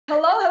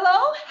Hello,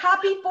 hello.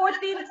 Happy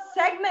 14th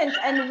segment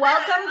and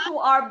welcome to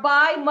our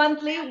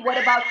bi-monthly What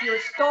About Your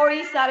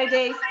Story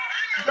Saturdays,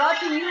 brought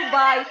to you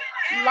by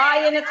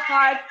Lion at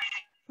Heart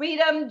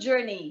Freedom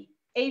Journey,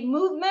 a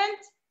movement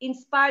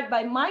inspired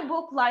by my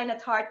book, Lion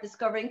at Heart,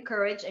 Discovering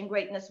Courage and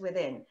Greatness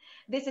Within.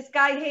 This is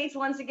Kai Hayes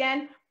once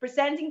again,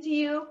 presenting to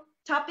you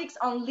topics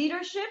on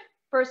leadership,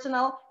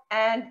 personal,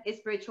 and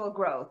spiritual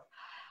growth.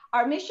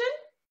 Our mission?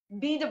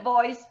 Be the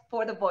voice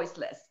for the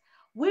voiceless.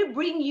 We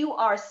bring you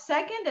our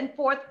second and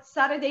fourth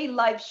Saturday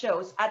live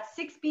shows at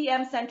 6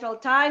 p.m. Central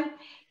Time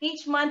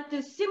each month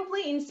to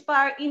simply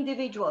inspire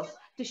individuals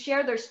to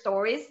share their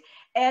stories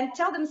and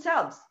tell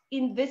themselves,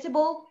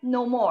 invisible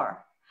no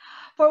more.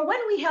 For when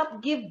we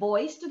help give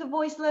voice to the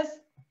voiceless,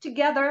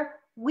 together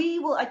we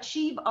will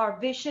achieve our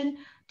vision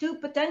to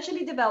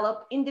potentially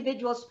develop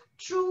individuals'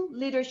 true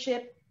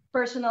leadership,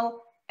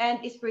 personal, and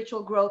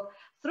spiritual growth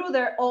through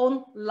their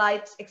own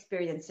life's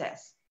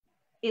experiences.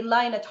 In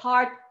Lion at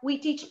Heart, we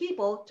teach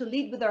people to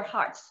lead with their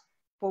hearts,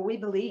 for we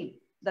believe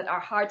that our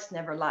hearts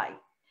never lie.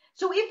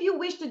 So if you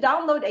wish to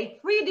download a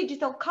free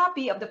digital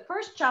copy of the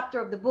first chapter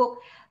of the book,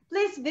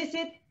 please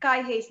visit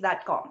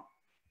kaihayes.com.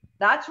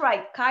 That's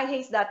right,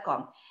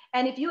 kaihayes.com.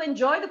 And if you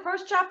enjoy the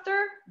first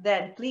chapter,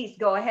 then please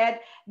go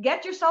ahead,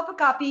 get yourself a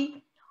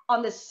copy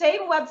on the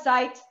same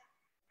website,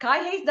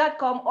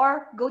 kaihayes.com,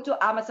 or go to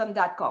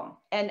amazon.com.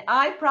 And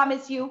I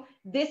promise you,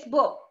 this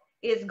book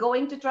is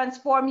going to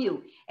transform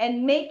you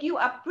and make you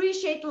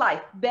appreciate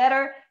life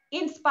better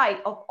in spite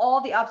of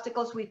all the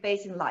obstacles we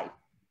face in life.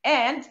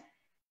 And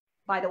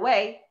by the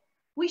way,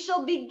 we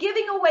shall be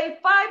giving away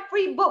 5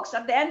 free books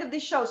at the end of the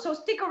show. So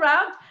stick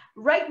around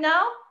right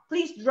now.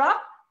 Please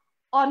drop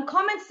on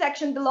comment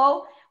section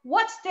below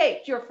what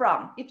state you're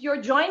from. If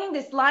you're joining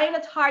this Lion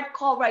at Heart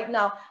call right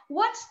now,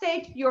 what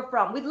state you're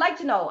from? We'd like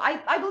to know.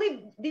 I believe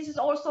this is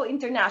also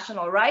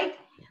international, right?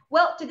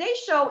 Well, today's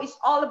show is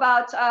all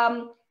about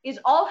is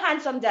all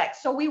hands on deck.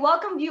 So we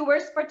welcome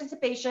viewers'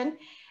 participation.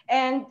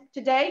 And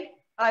today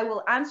I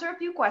will answer a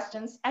few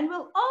questions and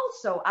will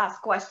also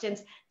ask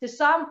questions to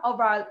some of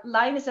our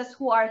lionesses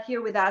who are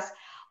here with us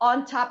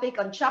on topic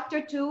on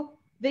chapter 2,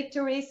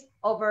 Victories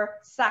over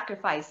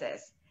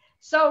Sacrifices.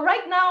 So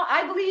right now,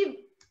 I believe,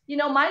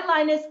 my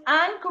lioness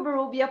Anne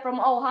Covarrubia from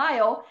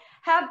Ohio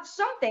have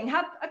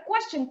a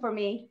question for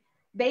me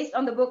based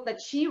on the book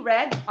that she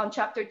read on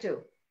chapter 2.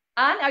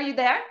 Anne, are you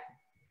there?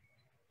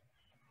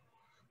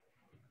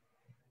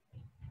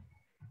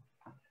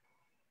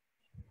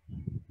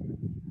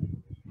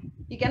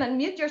 You can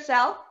unmute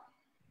yourself.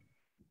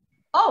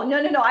 Oh,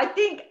 no. I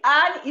think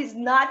Anne is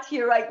not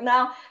here right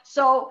now.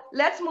 So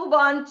let's move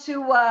on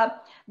to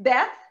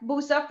Beth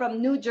Busa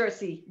from New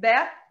Jersey.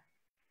 Beth?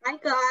 Hi,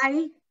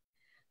 Kai.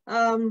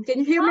 Can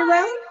you hear me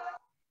well?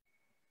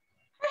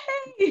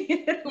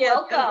 Hey,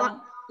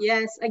 welcome.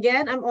 Yes,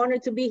 again, I'm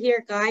honored to be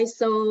here, Kai.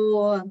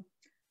 So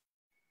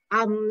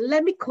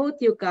let me quote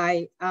you,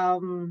 Kai.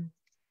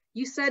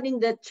 You said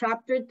in that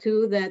chapter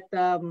 2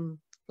 that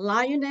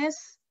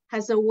lioness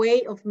has a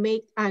way of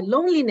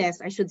loneliness,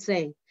 I should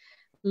say.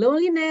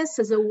 Loneliness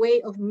has a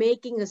way of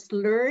making us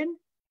learn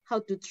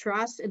how to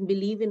trust and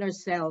believe in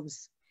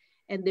ourselves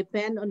and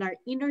depend on our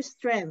inner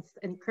strength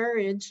and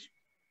courage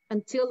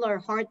until our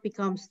heart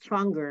becomes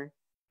stronger.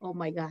 Oh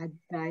my God,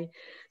 Kai.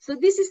 So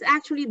this is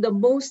actually the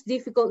most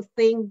difficult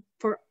thing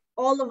for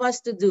all of us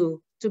to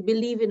do, to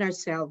believe in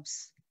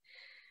ourselves.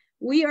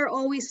 We are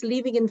always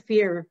living in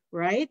fear,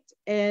 right?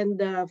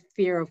 And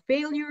fear of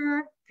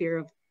failure, fear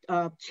of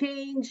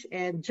change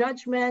and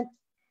judgment.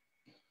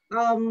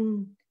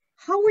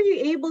 How were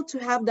you able to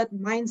have that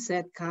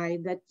mindset, Kai,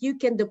 that you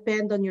can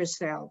depend on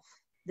yourself,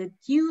 that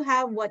you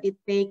have what it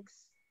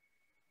takes,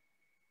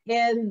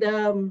 and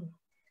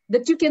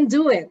that you can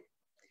do it?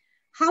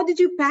 How did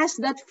you pass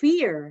that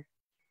fear?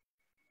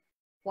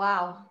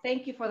 Wow,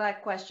 thank you for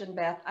that question,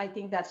 Beth. I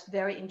think that's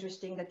very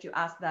interesting that you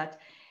asked that.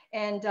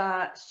 And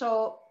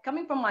so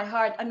coming from my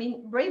heart,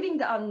 braving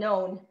the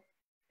unknown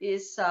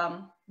is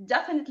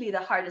definitely the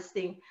hardest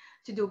thing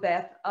to do,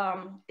 Beth,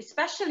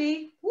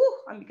 especially,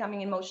 I'm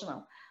becoming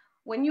emotional,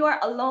 when you are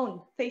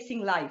alone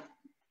facing life.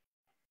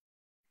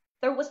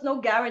 There was no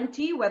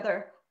guarantee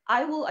whether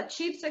I will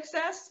achieve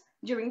success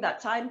during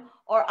that time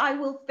or I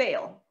will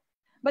fail.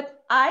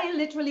 But I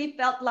literally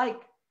felt like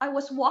I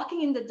was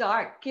walking in the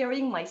dark,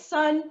 carrying my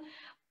son,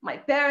 my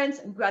parents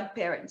and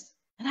grandparents,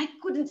 and I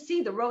couldn't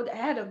see the road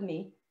ahead of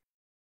me.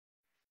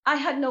 I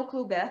had no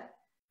clue, Beth.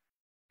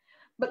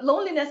 But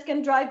loneliness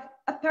can drive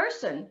a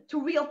person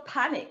to real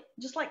panic,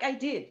 just like I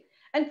did.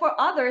 And for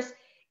others,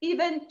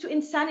 even to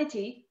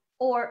insanity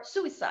or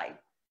suicide.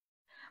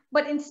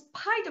 But in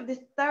spite of this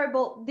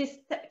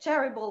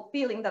terrible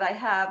feeling that I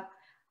have,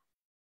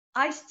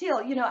 I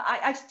still,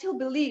 I still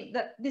believe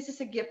that this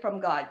is a gift from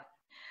God.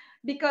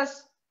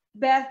 Because,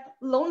 Beth,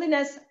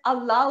 loneliness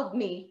allowed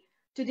me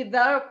to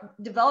develop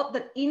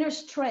that inner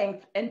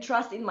strength and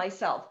trust in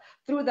myself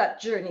through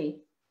that journey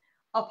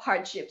of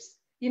hardships.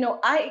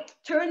 I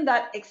turned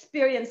that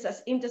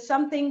experiences into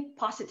something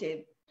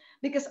positive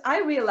because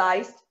I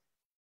realized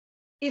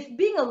if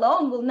being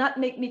alone will not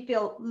make me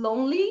feel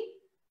lonely,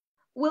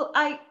 will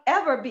I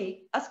ever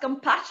be as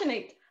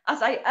compassionate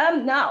as I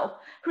am now,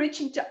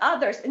 reaching to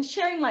others and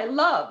sharing my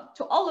love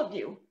to all of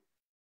you.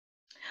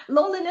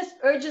 Loneliness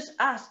urges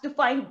us to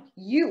find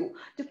you,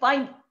 to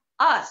find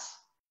us,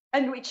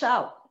 and reach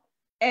out.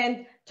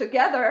 And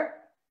together,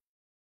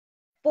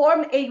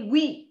 form a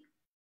we.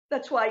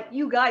 That's why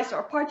you guys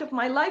are part of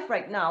my life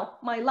right now,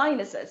 my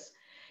lionesses.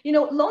 You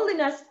know,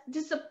 loneliness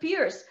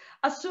disappears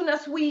as soon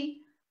as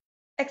we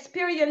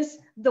experience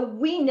the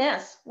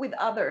we-ness with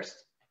others.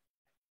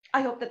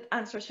 I hope that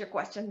answers your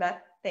question,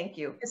 Beth. Thank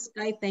you. Yes,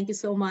 Kai, thank you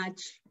so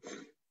much.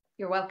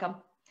 You're welcome.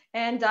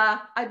 And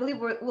I believe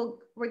we're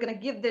going to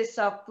give this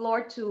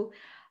floor to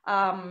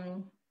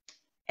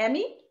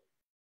Emmy.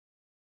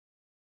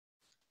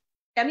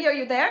 Emmy, are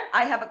you there?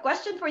 I have a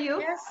question for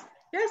you.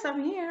 Yes,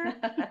 I'm here.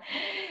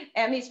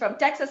 Emmy's from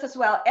Texas as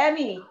well.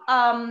 Emmy,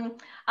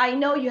 I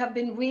know you have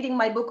been reading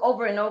my book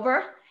over and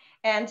over.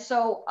 And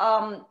so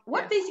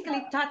what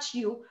basically touched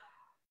you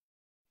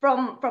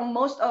from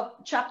most of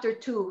chapter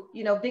 2,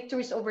 you know,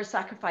 victories over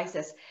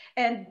sacrifices?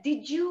 And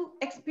did you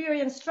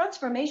experience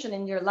transformation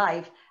in your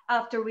life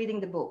after reading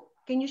the book?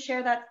 Can you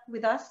share that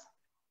with us?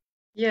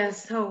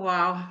 Yes. Oh,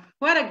 wow.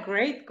 What a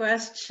great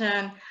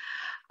question.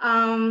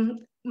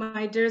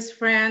 My dearest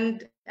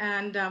friend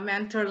and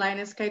mentor,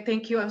 Linus Kai,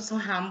 thank you. I'm so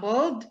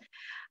humbled.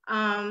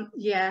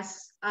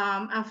 Yes,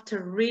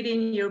 after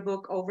reading your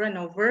book over and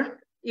over,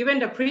 even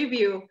the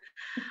preview,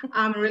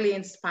 I'm really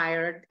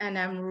inspired and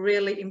I'm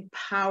really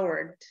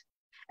empowered.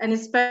 And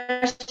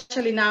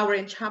especially now we're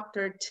in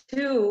chapter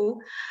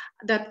 2,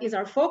 that is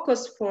our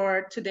focus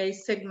for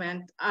today's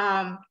segment.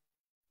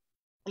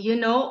 You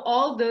know,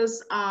 all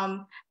those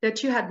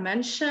that you had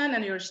mentioned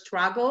and your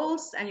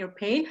struggles and your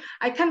pain,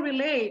 I can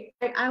relate.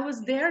 I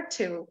was there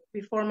too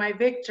before my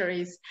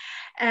victories.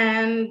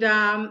 And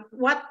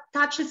what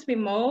touches me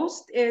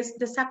most is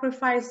the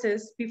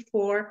sacrifices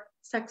before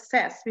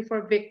success,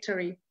 before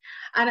victory.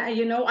 And,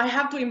 you know, I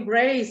have to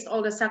embrace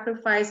all the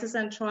sacrifices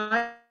and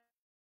trials,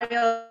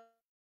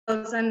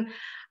 and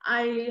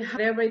I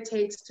whatever it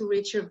takes to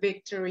reach your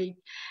victory.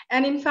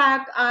 And in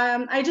fact,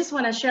 I just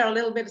want to share a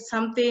little bit of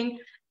something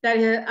that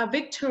is a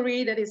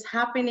victory that is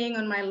happening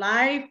on my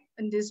life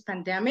in this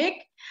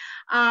pandemic.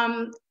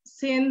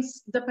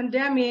 Since the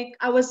pandemic,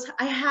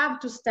 I have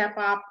to step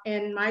up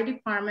in my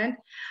department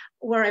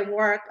where I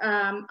work.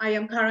 I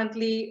am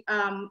currently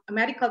a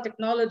medical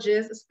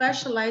technologist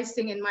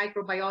specializing in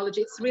microbiology.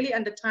 It's really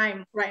on the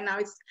time right now.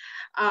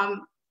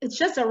 It's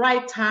just the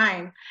right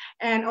time.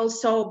 And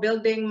also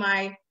building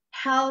my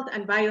health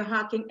and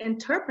biohacking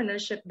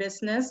entrepreneurship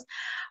business.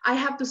 I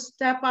have to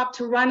step up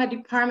to run a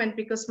department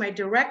because my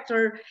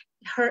director,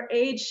 her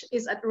age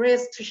is at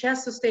risk. She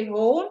has to stay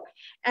home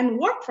and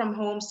work from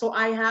home. So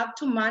I have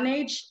to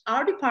manage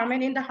our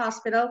department in the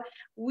hospital.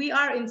 We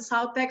are in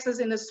South Texas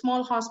in a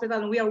small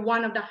hospital, and we are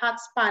one of the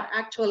hotspot.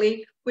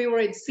 Actually, we were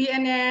in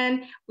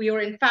CNN, we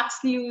were in Fox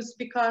News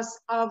because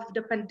of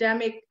the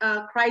pandemic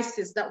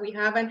crisis that we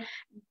have. And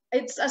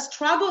it's a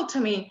struggle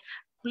to me,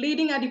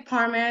 leading a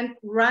department,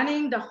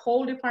 running the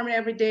whole department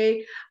every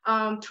day,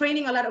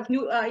 training a lot of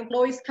new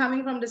employees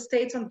coming from the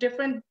states, from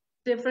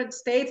different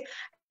states.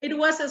 It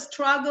was a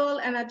struggle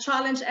and a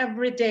challenge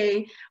every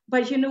day.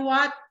 But you know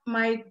what?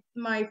 My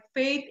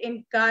faith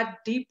in God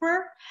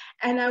deeper,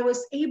 and I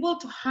was able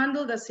to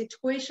handle the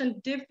situation,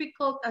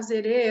 difficult as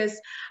it is.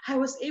 I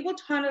was able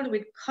to handle it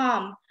with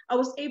calm. I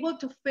was able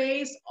to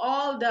face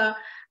all the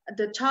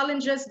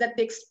challenges that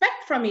they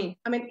expect from me.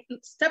 I mean,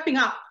 stepping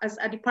up as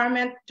a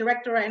department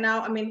director right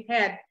now, I mean,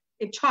 head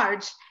in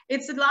charge.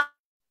 It's a lot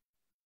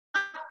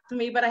to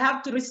me, but I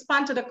have to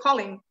respond to the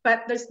calling,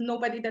 but there's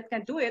nobody that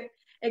can do it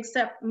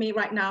except me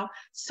right now.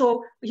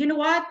 So you know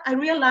what? I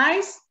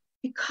realized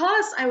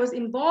because I was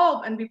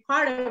involved and be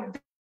part of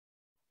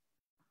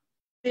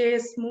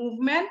this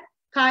movement,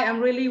 Kai, I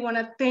really want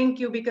to thank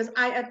you because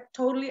I am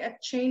totally a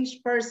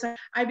changed person.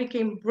 I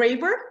became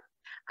braver.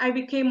 I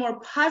became more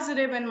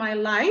positive in my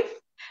life,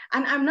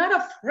 and I'm not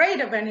afraid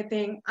of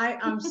anything. I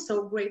am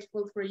so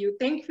grateful for you.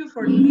 Thank you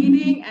for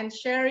leading and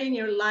sharing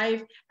your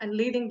life and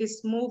leading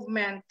this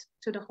movement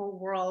to the whole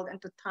world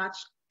and to touch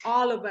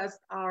all of us,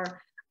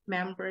 our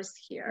members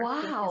here.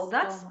 Wow,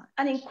 that's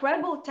an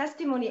incredible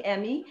testimony,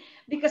 Emmy,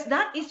 because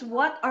that is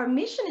what our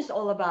mission is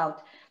all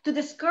about, to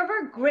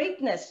discover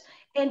greatness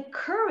and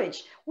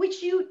courage,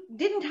 which you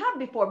didn't have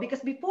before. Because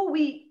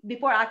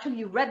before actually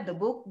you read the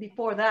book,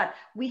 before that,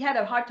 we had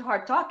a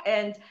heart-to-heart talk,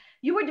 and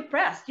you were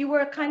depressed. You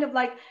were kind of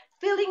like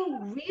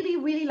feeling really,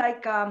 really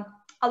like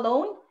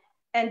alone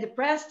and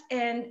depressed.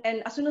 And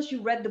as soon as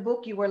you read the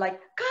book, you were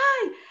like,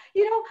 Kai,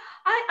 you know,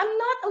 I'm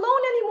not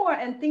alone anymore,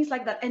 and things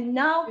like that. And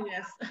now,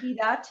 see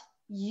that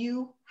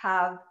you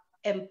have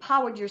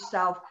empowered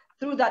yourself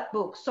through that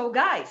book. So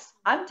guys,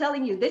 I'm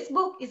telling you, this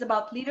book is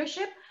about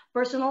leadership,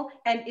 personal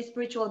and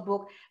spiritual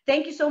book.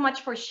 Thank you so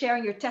much for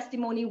sharing your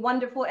testimony.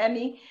 Wonderful,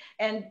 Emmy.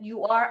 And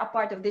you are a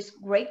part of this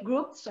great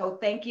group. So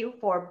thank you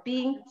for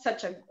being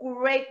such a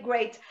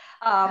great,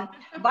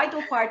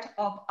 vital part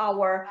of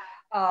our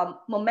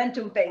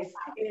momentum phase.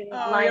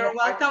 You're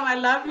welcome. I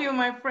love you,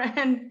 my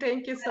friend.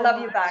 Thank you so much. I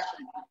love you back.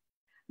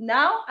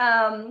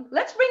 Now,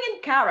 let's bring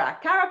in Cara.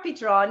 Cara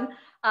Pitron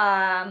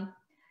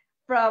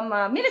from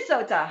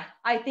Minnesota.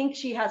 I think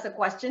she has a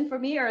question for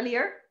me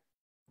earlier.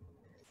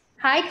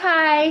 Hi,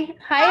 Kai.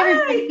 Hi,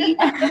 everybody.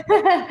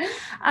 Hi.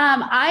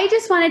 I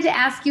just wanted to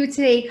ask you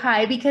today,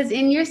 Kai, because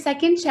in your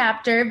second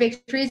chapter,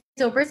 Victories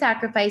Over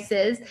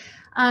Sacrifices,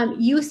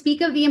 you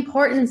speak of the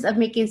importance of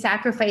making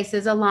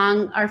sacrifices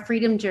along our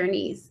freedom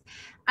journeys.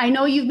 I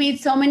know you've made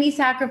so many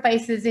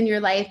sacrifices in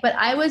your life, but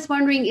I was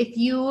wondering if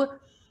you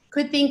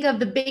could think of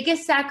the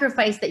biggest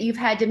sacrifice that you've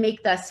had to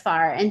make thus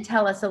far and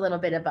tell us a little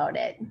bit about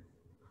it.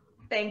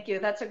 Thank you.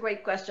 That's a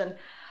great question.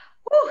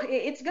 Whew,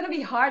 it's going to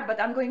be hard,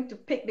 but I'm going to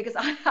pick because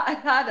I've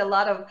had a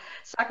lot of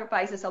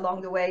sacrifices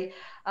along the way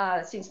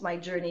since my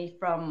journey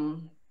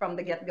from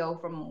the get-go,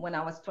 from when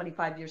I was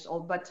 25 years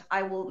old. But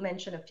I will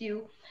mention a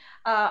few.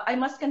 I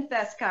must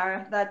confess,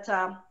 Cara, that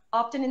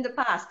often in the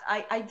past,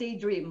 I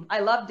daydream. I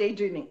love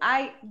daydreaming.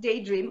 I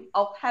daydream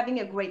of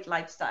having a great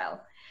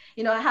lifestyle.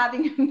 You know,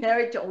 having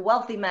married to a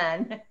wealthy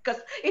man, because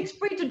it's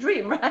free to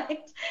dream,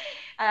 right?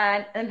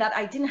 And that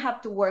I didn't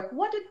have to work.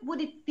 What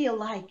would it feel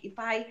like if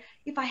I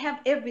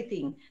have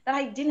everything, that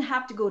I didn't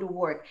have to go to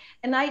work?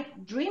 And I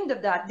dreamed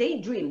of that,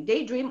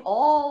 daydream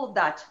all of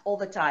that all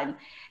the time.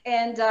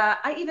 And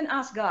I even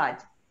asked God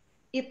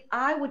if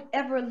I would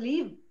ever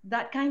live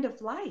that kind of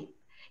life,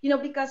 you know,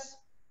 because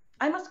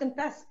I must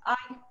confess,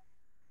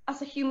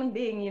 as a human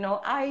being, you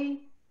know, I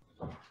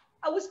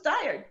was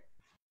tired.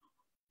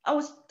 I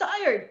was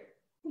tired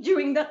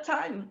during that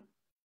time,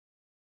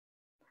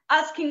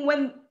 asking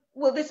when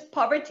will this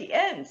poverty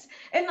end?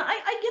 And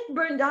I get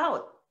burned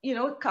out, you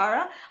know,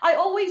 Cara. I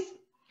always,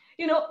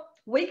 you know,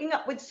 waking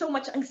up with so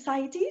much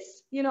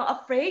anxieties, you know,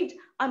 afraid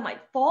I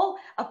might fall,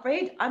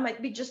 afraid I might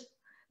be just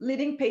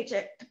living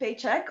paycheck to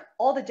paycheck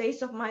all the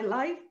days of my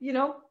life, you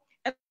know.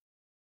 And,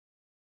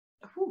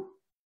 whew.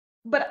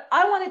 But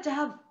I wanted to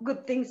have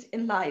good things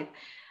in life.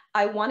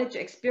 I wanted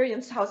to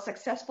experience how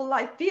successful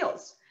life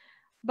feels.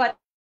 But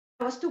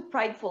I was too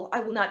prideful. I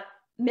will not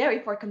marry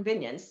for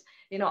convenience.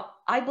 You know,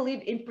 I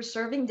believe in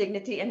preserving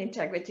dignity and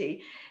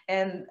integrity.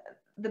 And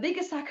the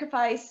biggest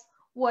sacrifice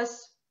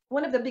was,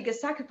 one of the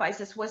biggest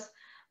sacrifices was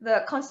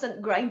the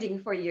constant grinding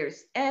for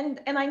years.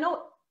 And I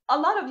know a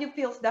lot of you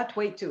feels that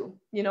way too,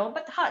 you know,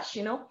 but hush,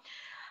 you know,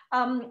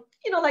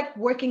 like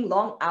working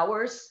long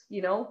hours,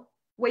 you know,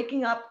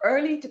 waking up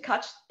early to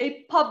catch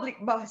a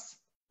public bus,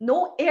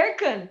 no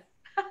aircon,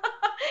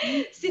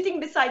 sitting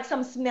beside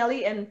some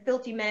smelly and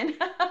filthy men,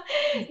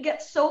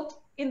 get soaked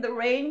in the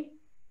rain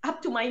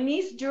up to my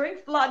knees during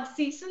flood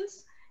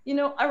seasons, you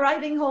know,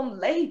 arriving home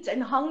late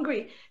and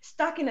hungry,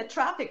 stuck in a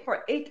traffic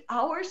for 8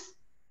 hours.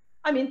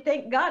 I mean,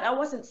 thank God I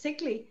wasn't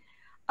sickly.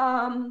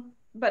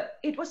 But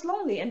it was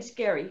lonely and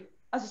scary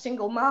as a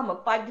single mom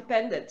of 5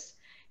 dependents,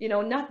 you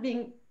know, not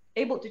being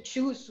able to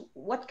choose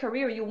what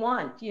career you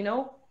want, you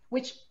know,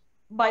 which,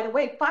 by the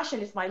way,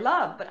 fashion is my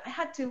love, but I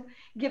had to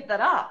give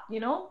that up, you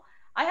know.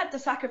 I had to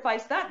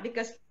sacrifice that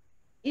because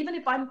even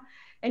if I'm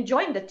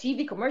enjoying the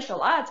TV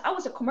commercial ads, I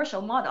was a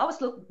commercial model. I was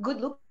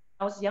good looking when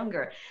I was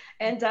younger,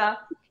 and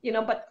you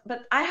know, but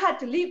I had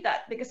to leave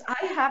that because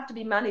I have to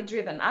be money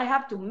driven. I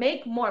have to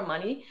make more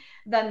money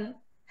than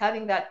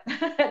having that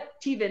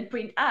TV and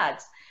print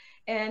ads,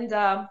 and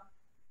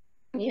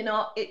you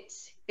know,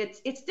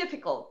 it's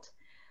difficult,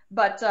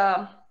 but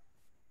I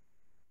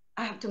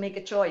have to make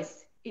a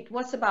choice. It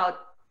was about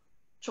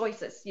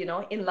choices, you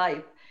know, in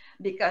life,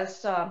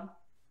 because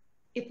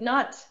if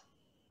not,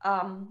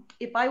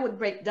 if I would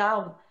break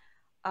down,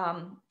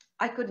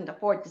 I couldn't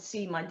afford to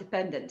see my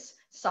dependents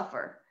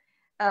suffer.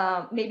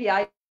 Maybe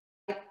I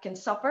can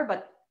suffer,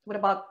 but what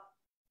about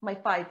my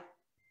 5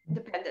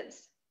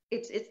 dependents?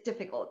 It's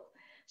difficult.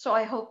 So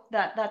I hope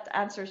that that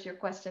answers your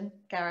question,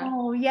 Kara.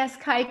 Oh, yes,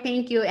 Kai,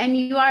 thank you. And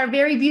you are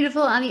very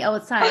beautiful on the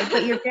outside,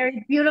 but you're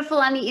very beautiful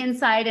on the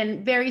inside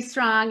and very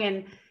strong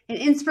and an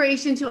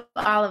inspiration to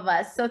all of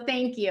us. So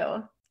thank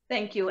you.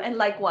 Thank you. And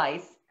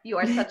likewise, you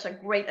are such a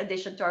great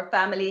addition to our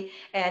family.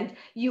 And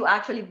you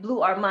actually blew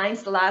our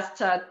minds the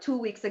last 2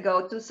 weeks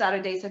ago, 2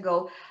 Saturdays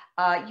ago.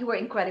 You were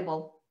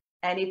incredible.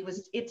 And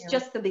it's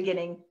just the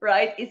beginning,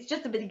 right? It's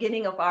just the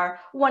beginning of our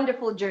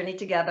wonderful journey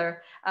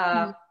together.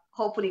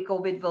 Hopefully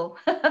COVID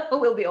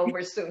will be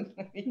over soon.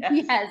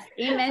 Yes. Yes,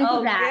 amen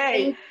to that.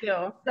 Thank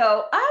you.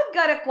 So I've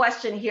got a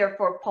question here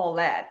for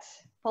Paulette.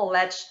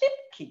 Paulette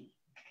Schnipke,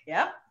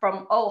 yeah,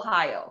 from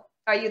Ohio.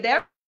 Are you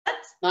there,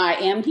 Paulette? I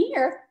am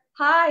here.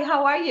 Hi,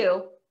 how are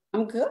you?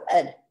 I'm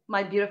good.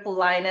 My beautiful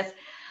lioness.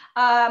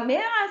 May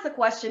I ask a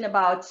question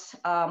about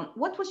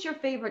what was your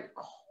favorite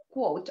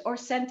quote or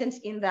sentence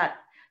in that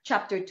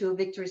chapter 2,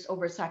 Victories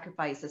Over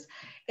Sacrifices?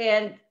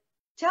 And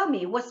tell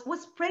me,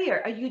 was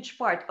prayer a huge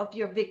part of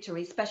your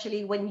victory,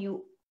 especially when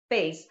you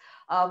face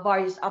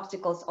various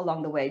obstacles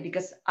along the way?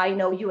 Because I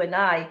know you and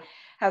I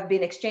have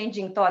been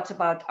exchanging thoughts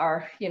about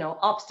our, you know,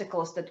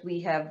 obstacles that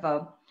we have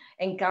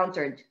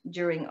encountered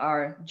during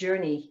our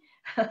journey,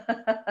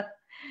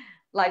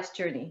 life's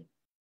journey.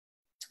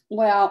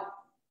 Well,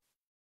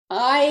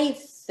 I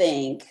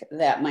think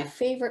that my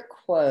favorite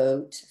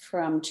quote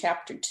from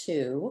chapter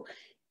 2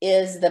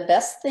 is the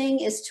best thing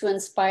is to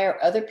inspire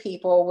other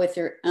people with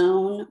your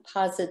own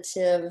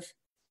positive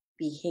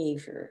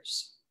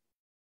behaviors.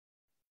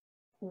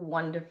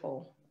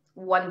 Wonderful.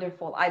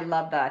 Wonderful. I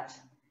love that.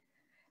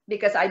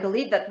 Because I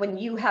believe that when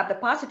you have the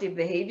positive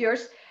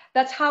behaviors,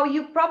 that's how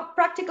you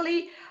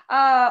practically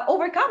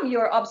overcome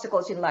your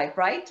obstacles in life,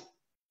 right?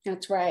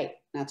 That's right.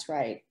 That's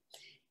right.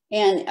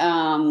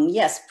 And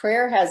yes,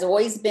 prayer has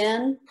always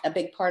been a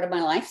big part of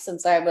my life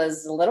since I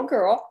was a little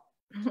girl.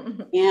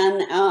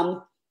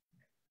 And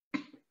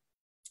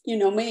you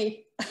know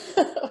me.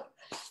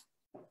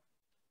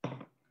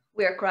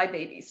 We're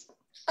crybabies.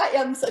 I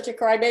am such a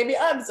crybaby.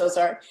 I'm so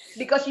sorry.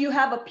 Because you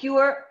have a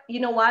pure, you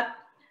know what?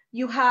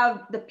 You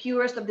have the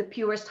purest of the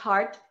purest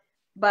heart,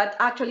 but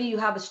actually you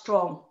have a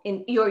strong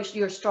in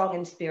you're strong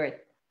in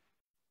spirit.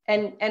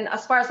 And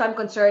as far as I'm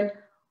concerned,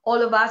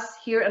 all of us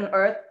here on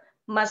earth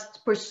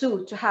must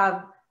pursue to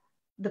have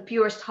the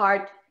purest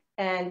heart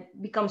and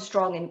become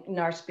strong in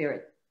our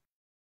spirit.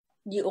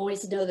 You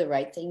always know the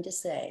right thing to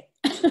say.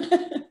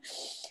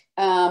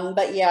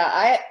 But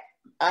yeah,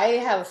 I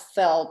have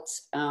felt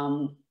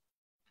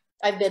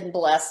I've been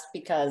blessed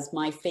because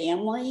my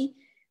family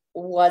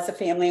was a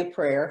family of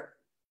prayer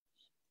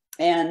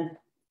and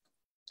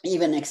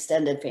even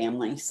extended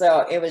family.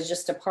 So it was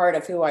just a part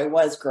of who I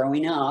was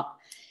growing up.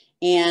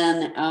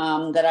 And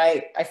that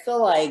I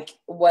feel like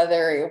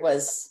whether it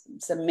was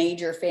some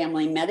major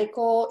family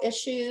medical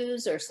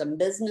issues or some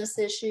business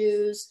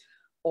issues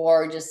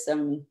or just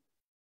some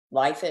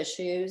life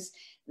issues,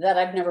 that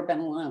I've never been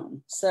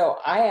alone. So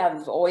I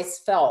have always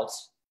felt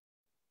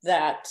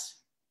that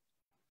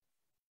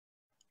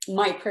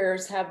my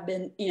prayers have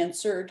been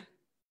answered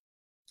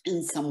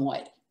in some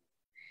way.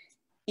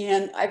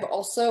 And I've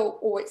also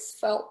always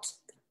felt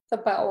the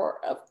power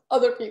of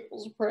other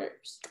people's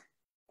prayers.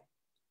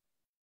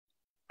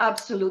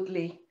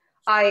 Absolutely.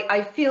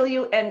 I feel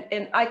you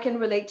and I can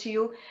relate to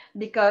you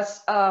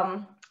because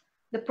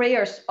the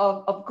prayers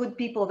of good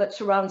people that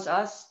surrounds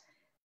us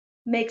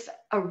makes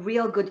a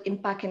real good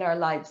impact in our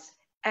lives.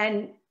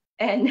 And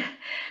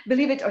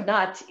believe it or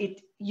not,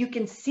 you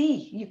can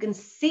see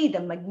the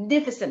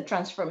magnificent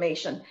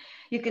transformation.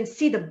 You can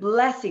see the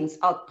blessings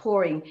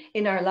outpouring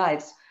in our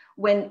lives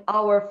when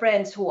our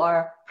friends who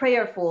are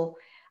prayerful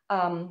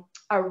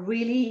are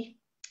really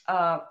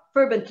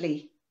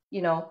fervently,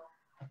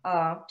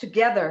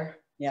 together,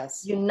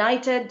 Yes.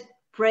 united,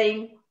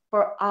 praying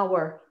for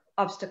our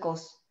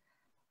obstacles,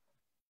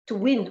 to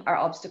win our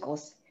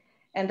obstacles.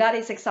 And that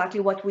is exactly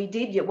what we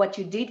did, what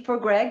you did for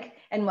Greg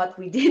and what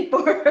we did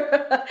for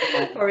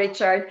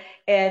Richard.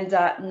 And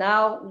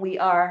now we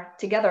are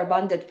together,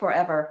 bonded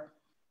forever.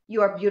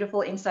 You are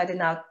beautiful inside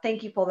and out.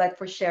 Thank you, Paulette,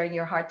 for sharing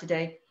your heart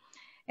today.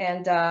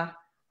 And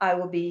I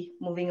will be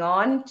moving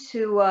on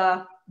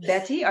to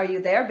Betty. Are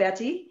you there,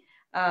 Betty?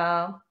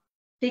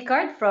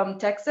 Picard from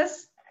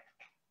Texas.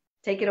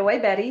 Take it away,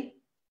 Betty.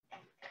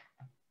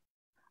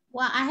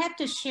 Well, I have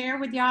to share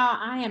with y'all,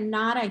 I am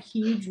not a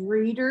huge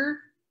reader,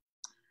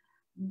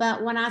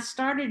 but when I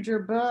started your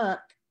book,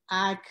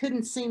 I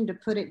couldn't seem to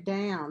put it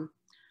down.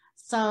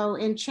 So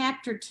in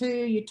chapter 2,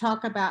 you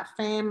talk about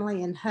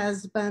family and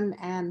husband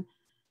and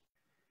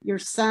your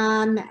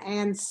son.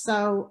 And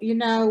so,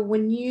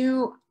 when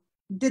you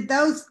did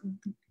those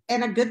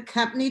and a good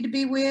company to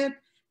be with,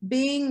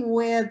 being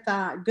with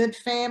good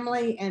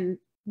family and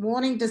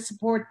wanting to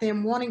support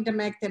them, wanting to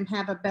make them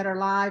have a better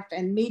life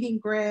and meeting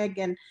Greg,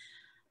 and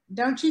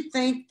don't you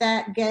think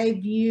that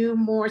gave you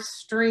more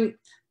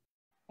strength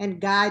and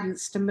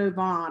guidance to move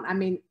on? I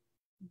mean,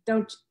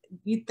 don't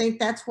you think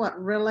that's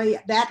what really,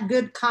 that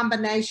good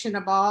combination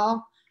of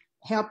all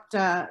helped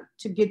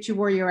to get you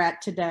where you're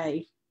at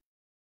today?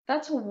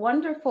 That's a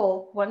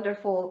wonderful,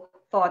 wonderful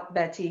thought,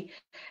 Betty.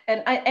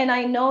 And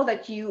I know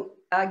that you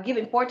give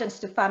importance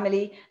to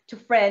family, to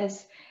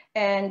friends,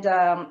 and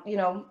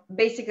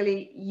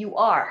basically you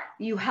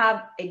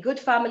have a good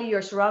family.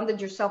 You're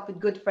surrounded yourself with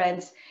good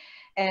friends,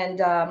 and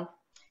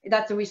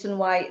that's the reason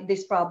why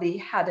this probably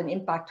had an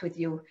impact with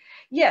you.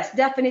 Yes,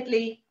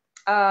 definitely.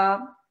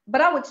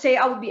 But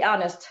I would be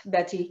honest,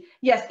 Betty.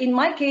 Yes, in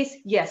my case,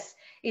 yes,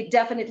 it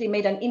definitely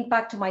made an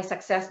impact to my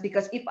success,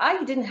 because if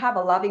I didn't have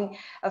a loving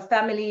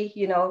family,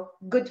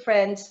 good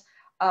friends,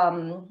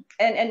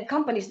 and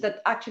companies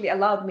that actually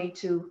allowed me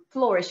to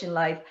flourish in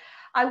life,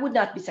 I would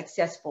not be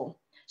successful.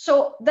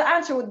 So the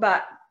answer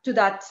to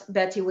that,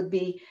 Betty, would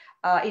be,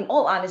 in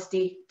all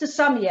honesty, to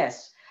some,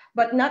 yes,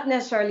 but not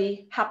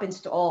necessarily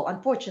happens to all,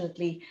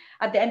 unfortunately.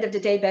 At the end of the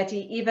day,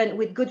 Betty, even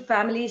with good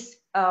families,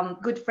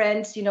 good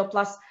friends,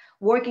 plus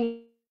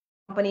working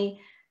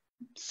company,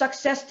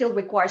 success still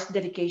requires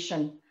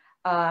dedication,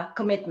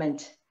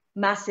 commitment,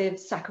 massive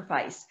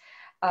sacrifice.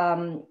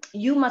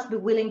 You must be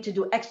willing to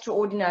do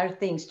extraordinary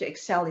things to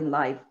excel in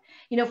life.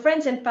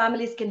 Friends and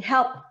families can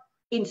help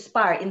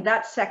inspire in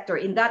that sector,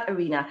 in that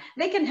arena.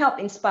 They can help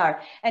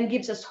inspire and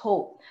gives us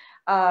hope,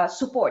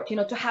 support,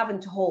 to have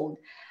and to hold.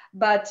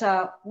 But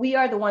we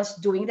are the ones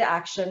doing the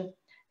action,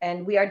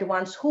 and we are the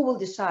ones who will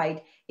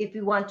decide if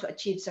we want to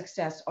achieve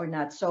success or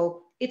not.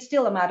 So it's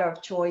still a matter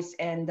of choice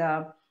and,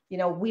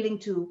 willing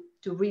to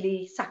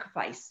really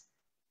sacrifice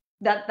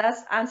That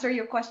does answer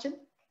your question?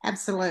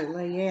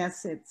 Absolutely,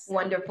 yes. It's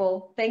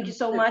Wonderful. Thank you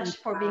so much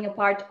for being a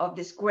part of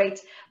this great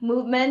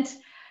movement.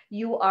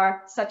 You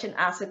are such an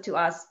asset to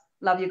us.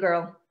 Love you,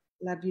 girl.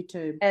 love you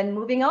too. And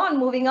moving on,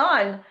 moving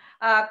on.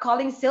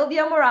 Calling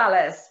Sylvia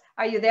Morales.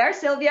 Are you there,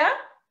 Sylvia?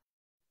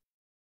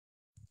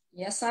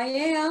 Yes, I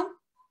am.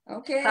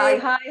 Okay. Hi,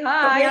 hi, Put me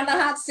hi. on the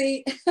hot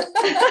seat.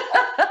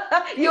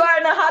 You are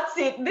in a hot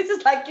seat. This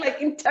is like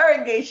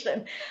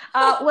interrogation.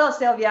 Well,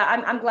 Sylvia,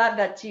 I'm glad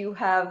that you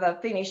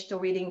have finished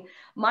reading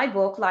my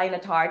book, Lion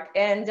at Heart,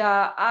 and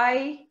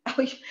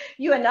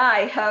you and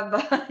I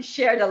have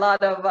shared a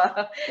lot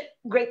of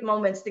great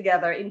moments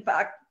together. In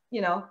fact,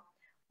 you know,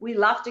 we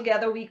laugh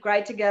together, we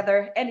cry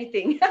together,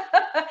 anything.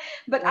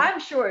 But Yeah. I'm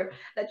sure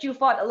that you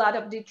fought a lot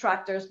of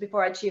detractors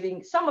before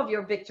achieving some of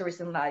your victories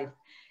in life.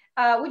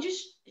 Would you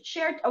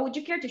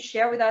care to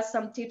share with us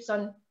some tips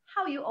on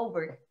how you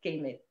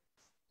overcame it?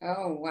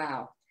 Oh,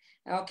 wow.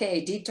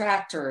 Okay,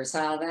 detractors.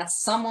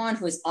 That's someone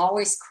who's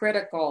always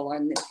critical,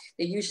 and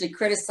they usually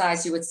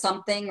criticize you with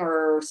something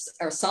or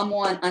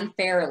someone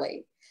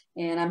unfairly.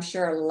 And I'm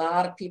sure a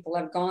lot of people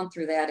have gone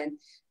through that. And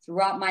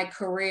throughout my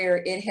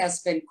career, it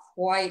has been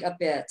quite a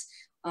bit.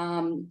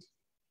 I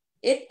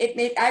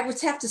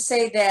would have to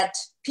say that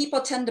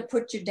people tend to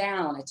put you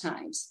down at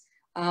times.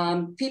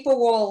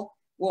 People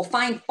will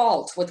find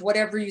fault with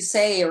whatever you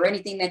say or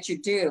anything that you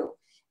do.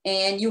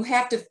 And you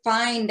have to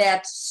find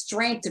that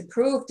strength to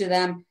prove to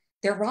them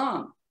they're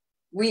wrong.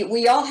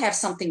 We all have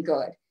something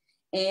good.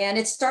 And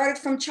it started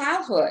from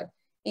childhood.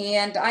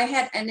 And I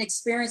had an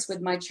experience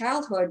with my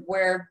childhood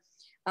where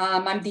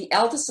I'm the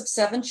eldest of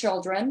 7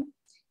 children.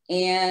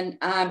 And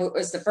I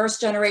was the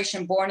first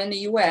generation born in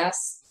the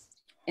US.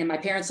 And my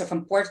parents are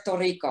from Puerto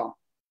Rico.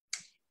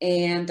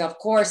 And of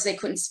course, they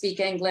couldn't speak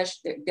English.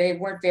 They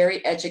weren't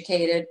very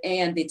educated,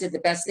 and they did the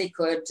best they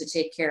could to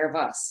take care of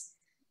us.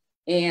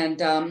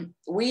 And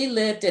we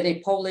lived in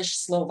a Polish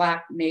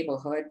Slovak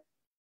neighborhood.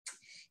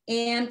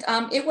 And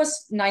it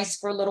was nice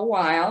for a little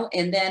while.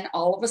 And then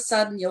all of a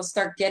sudden, you'll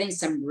start getting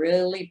some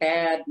really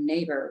bad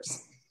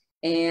neighbors.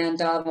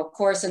 And of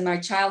course, in my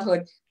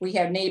childhood, we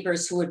had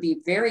neighbors who would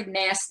be very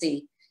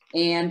nasty.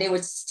 And they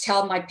would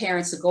tell my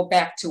parents to go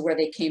back to where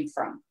they came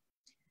from,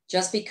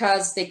 just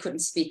because they couldn't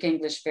speak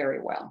English very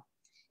well,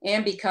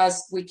 and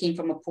because we came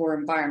from a poor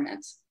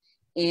environment.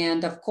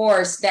 And of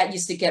course, that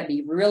used to get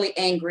me really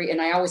angry, and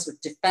I always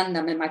would defend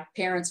them. And my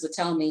parents would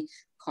tell me,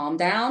 calm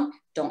down,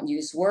 don't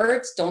use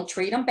words, don't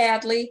treat them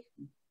badly,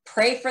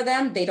 pray for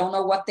them, they don't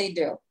know what they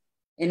do.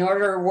 In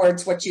other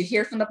words, what you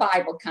hear from the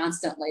Bible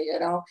constantly, you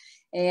know.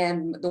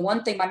 And the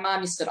one thing my mom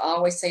used to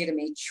always say to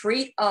me,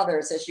 treat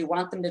others as you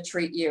want them to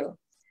treat you.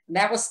 And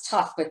that was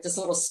tough, but this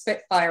little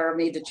spitfire of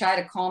me to try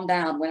to calm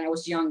down when I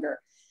was younger.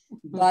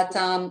 But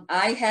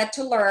I had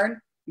to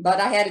learn,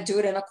 but I had to do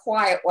it in a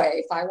quiet way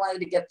if I wanted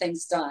to get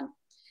things done.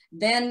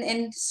 Then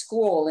in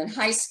school, in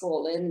high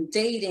school, in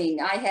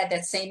dating, I had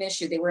that same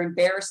issue. They were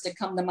embarrassed to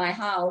come to my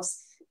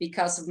house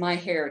because of my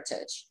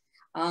heritage.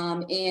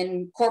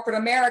 In corporate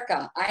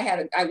America,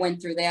 I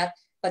went through that,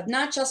 but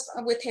not just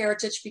with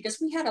heritage, because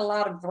we had a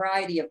lot of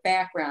variety of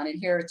background in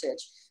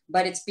heritage,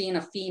 but it's being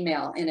a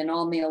female in an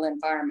all-male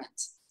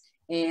environment.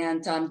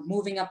 And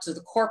moving up to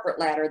the corporate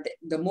ladder,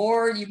 the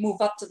more you move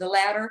up to the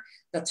ladder,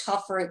 the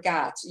tougher it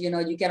got. You know,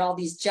 you get all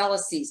these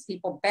jealousies,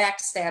 people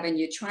backstabbing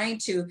you, trying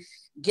to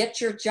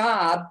get your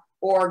job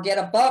or get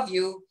above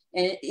you.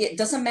 And it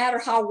doesn't matter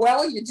how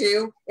well you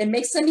do, it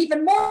makes them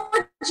even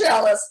more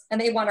jealous, and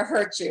they want to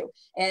hurt you.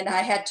 And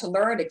I had to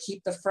learn to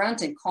keep the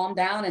front and calm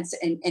down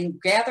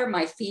and gather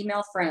my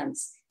female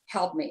friends.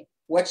 Help me.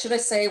 What should I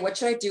say? What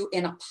should I do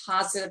in a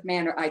positive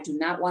manner? I do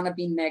not want to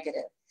be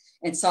negative.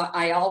 And so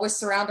I always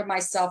surrounded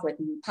myself with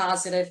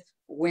positive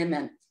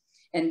women,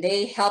 and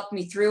they helped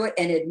me through it,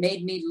 and it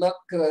made me look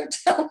good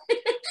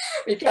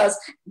because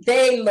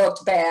they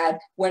looked bad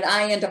when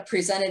I ended up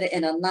presented it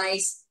in a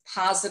nice,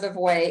 positive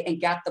way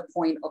and got the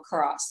point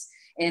across.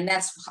 And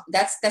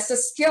that's a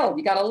skill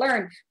you got to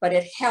learn, but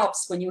it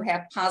helps when you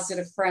have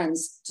positive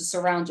friends to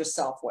surround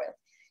yourself with.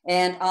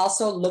 And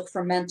also look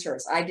for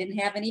mentors. I didn't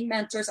have any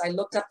mentors. I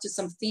looked up to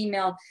some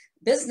female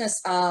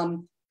business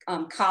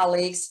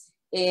colleagues,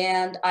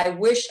 and I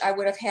wish I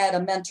would have had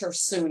a mentor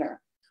sooner,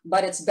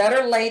 but it's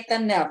better late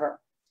than never.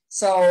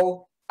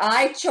 So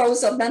I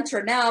chose a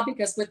mentor now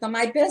because with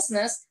my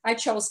business, I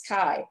chose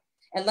Kai.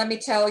 And let me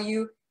tell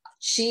you,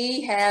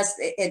 she has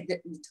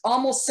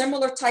almost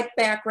similar type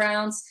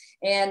backgrounds,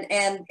 and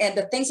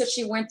the things that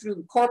she went through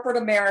in corporate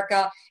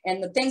America,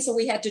 and the things that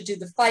we had to do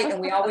to fight, and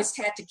we always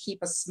had to keep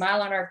a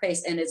smile on our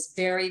face, and it's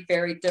very,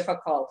 very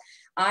difficult.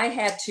 I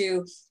had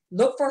to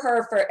look for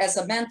her as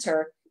a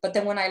mentor. But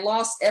then when I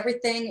lost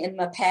everything in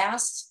the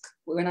past,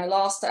 when I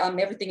lost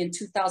everything in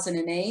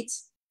 2008,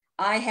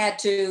 I had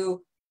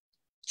to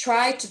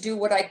try to do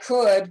what I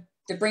could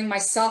to bring my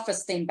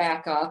self-esteem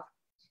back up.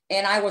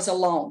 And I was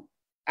alone.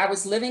 I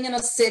was living in a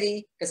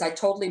city because I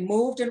totally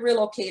moved and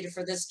relocated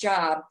for this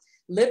job,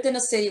 lived in a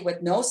city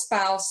with no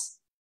spouse,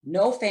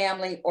 no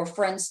family or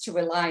friends to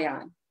rely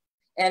on.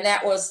 And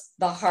that was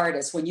the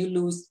hardest, when you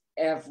lose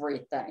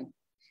everything.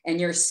 and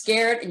you're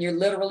scared and you're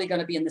literally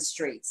going to be in the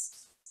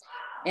streets.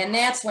 And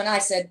that's when I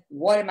said,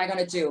 what am I going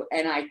to do?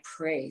 And I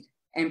prayed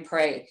and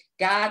prayed.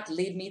 God,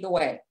 lead me the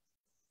way.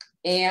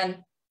 And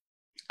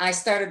I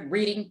started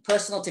reading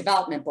personal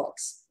development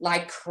books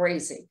like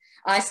crazy.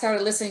 I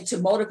started listening to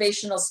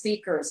motivational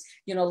speakers,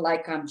 you know,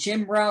 like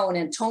Jim Rohn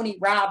and Tony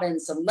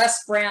Robbins and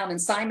Les Brown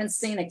and Simon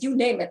Sinek, you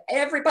name it.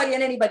 Everybody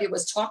and anybody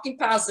was talking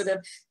positive,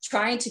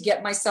 trying to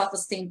get my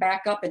self-esteem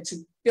back up and to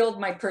build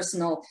my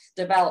personal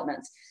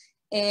development.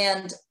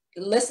 And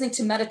listening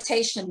to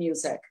meditation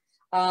music,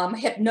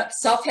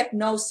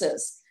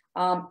 self-hypnosis,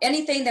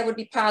 anything that would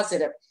be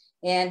positive.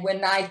 And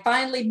when I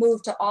finally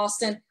moved to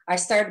Austin, I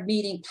started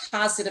meeting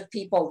positive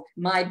people.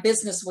 My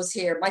business was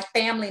here. My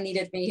family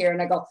needed me here. And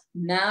I go,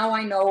 now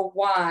I know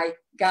why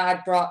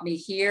God brought me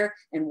here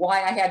and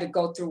why I had to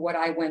go through what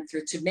I went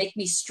through to make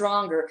me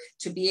stronger,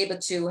 to be able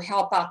to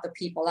help out the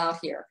people out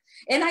here.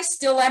 And I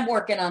still am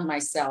working on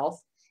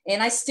myself.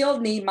 And I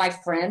still need my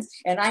friends.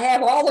 And I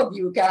have all of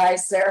you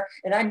guys there.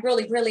 And I'm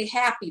really, really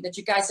happy that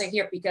you guys are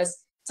here,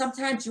 because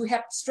sometimes you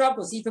have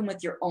struggles even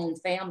with your own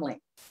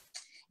family.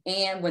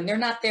 And when they're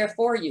not there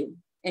for you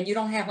and you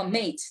don't have a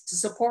mate to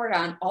support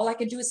on, all I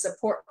can do is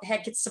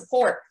get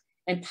support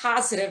and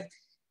positive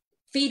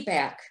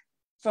feedback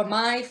from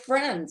my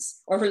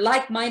friends or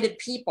like-minded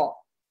people.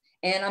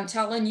 And I'm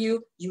telling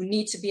you, you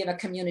need to be in a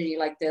community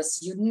like this.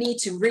 You need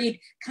to read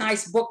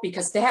Kai's book,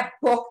 because that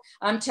book,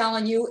 I'm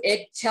telling you,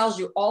 it tells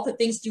you all the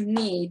things you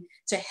need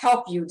to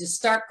help you to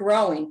start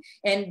growing.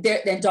 And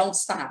then don't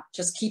stop.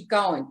 Just keep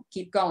going,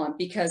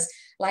 because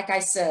like I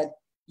said,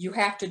 you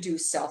have to do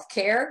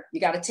self-care. You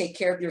got to take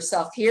care of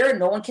yourself here.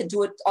 No one can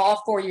do it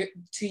all for you.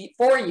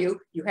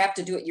 You have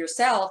to do it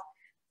yourself.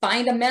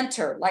 Find a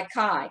mentor like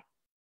Kai.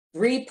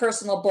 Read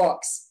personal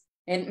books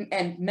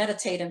and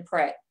meditate and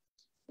pray.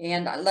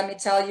 And let me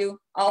tell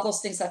you, all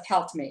those things have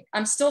helped me.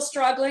 I'm still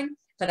struggling,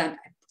 but I've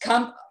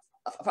come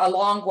a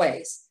long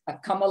ways.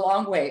 I've come a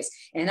long ways,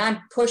 and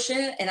I'm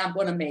pushing, and I'm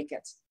going to make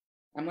it.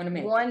 I'm going to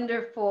make it.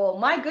 Wonderful.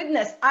 My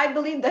goodness. I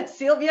believe that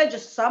Sylvia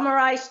just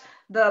summarized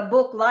the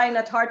book Lion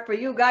at Heart for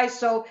you guys.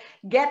 So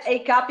get a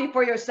copy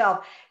for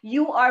yourself.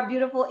 You are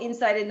beautiful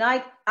inside and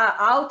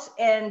out.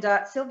 And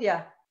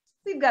Sylvia,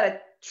 we've got a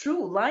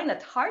true lion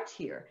at heart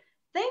here.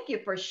 Thank you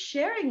for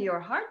sharing your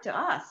heart to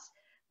us.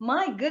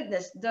 My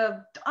goodness,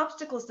 the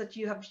obstacles that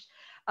you have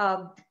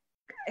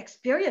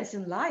experienced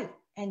in life.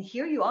 And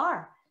here you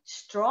are,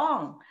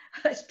 strong,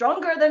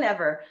 stronger than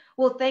ever.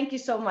 Well, thank you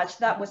so much.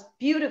 That was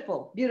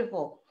beautiful,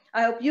 beautiful.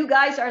 I hope you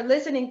guys are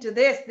listening to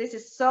this. This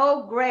is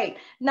so great.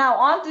 Now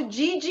on to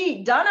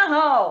Gigi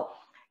Donahoe.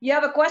 You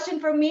have a question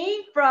for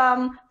me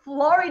from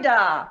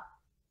Florida.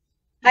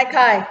 Hi,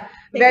 Kai.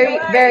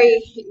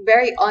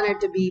 Very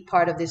honored to be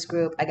part of this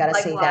group. I gotta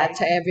say that Likewise.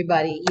 to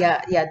everybody.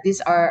 Yeah. These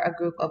are a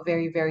group of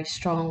very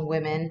strong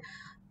women,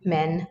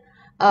 men.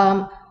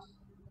 I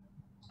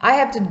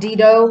have to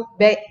ditto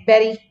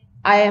Betty.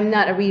 I am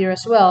not a reader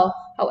as well.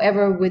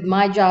 However, with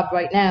my job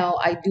right now,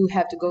 I do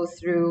have to go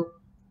through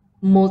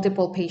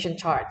multiple patient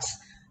charts.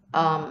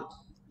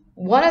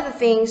 One of the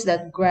things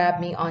that grabbed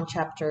me on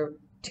chapter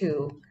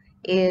 2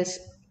 is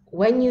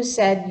when you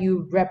said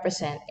you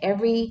represent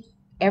every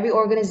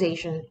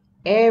organization,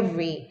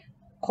 every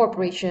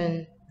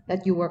corporation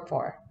that you work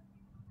for.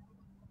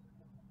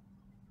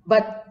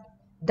 But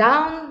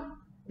down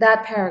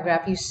that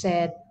paragraph, you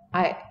said,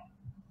 I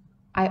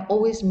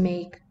always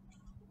make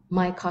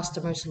my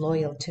customers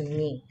loyal to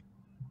me.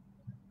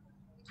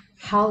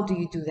 How do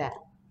you do that?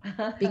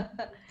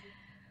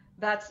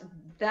 That's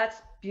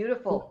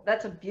beautiful.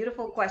 That's a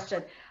beautiful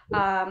question.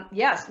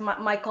 Yes,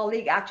 my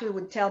colleague actually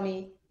would tell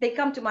me, they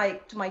come to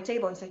my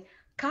table and say,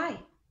 Kai,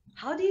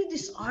 how do you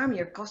disarm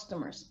your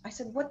customers? I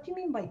said, what do you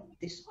mean by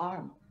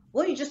disarm?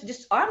 Well, you just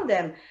disarm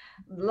them.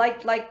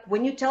 Like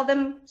when you tell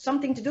them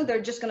something to do,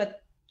 they're just gonna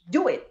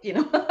do it, you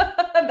know.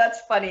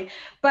 That's funny.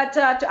 But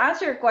to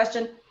answer your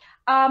question,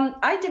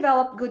 I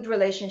developed good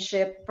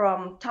relationship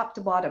from top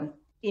to bottom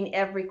in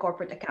every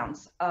corporate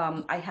accounts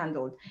I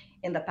handled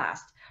in the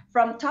past.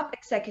 From top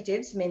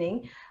executives,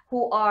 meaning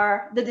who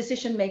are the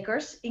decision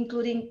makers,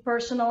 including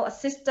personal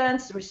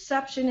assistants,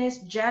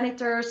 receptionists,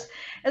 janitors.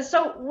 And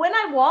so when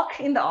I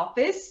walk in the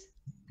office,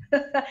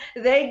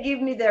 they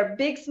give me their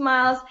big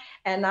smiles,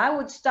 and I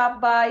would stop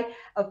by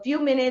a few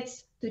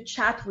minutes to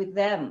chat with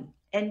them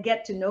and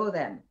get to know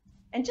them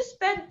and just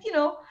spend, you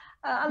know,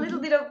 a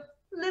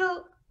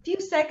little few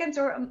seconds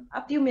or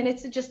a few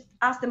minutes to just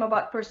ask them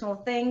about personal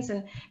things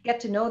and get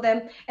to know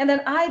them. And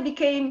then I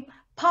became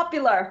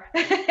popular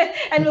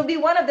and will be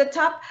one of the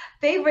top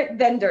favorite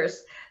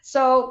vendors.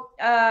 So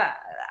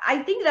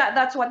I think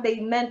that's what they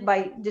meant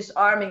by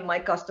disarming my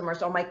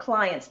customers or my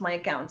clients, my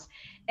accounts.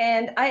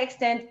 And I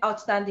extend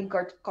outstanding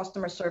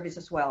customer service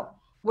as well.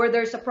 Where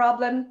there's a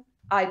problem,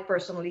 I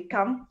personally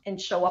come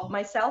and show up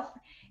myself.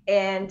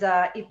 And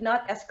if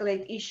not,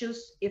 escalate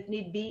issues, if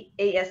need be,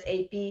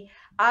 ASAP.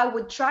 I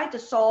would try to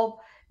solve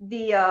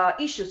the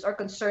issues or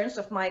concerns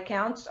of my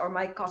accounts or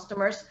my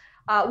customers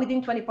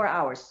within 24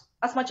 hours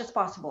as much as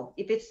possible.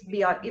 If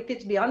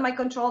it's beyond my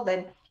control,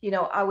 then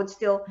I would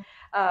still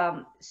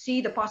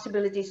see the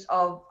possibilities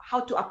of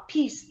how to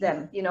appease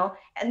them,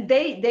 and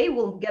they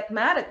will get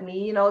mad at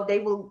me, they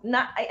will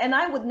not, and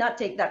I would not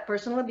take that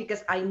personally,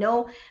 because I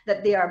know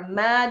that they are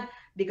mad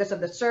because of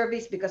the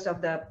service, because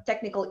of the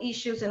technical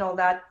issues and all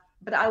that.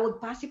 But I would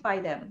pacify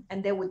them,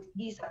 and they would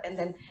ease up, and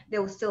then they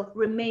will still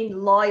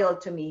remain loyal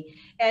to me.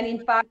 And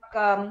in fact,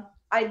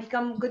 I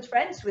become good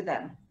friends with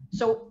them.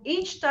 So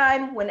each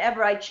time,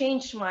 whenever I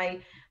change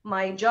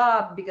my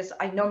job, because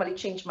I normally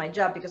change my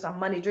job because I'm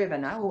money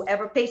driven.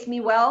 Whoever pays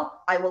me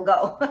well, I will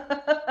go.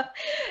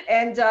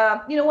 And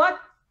you know what?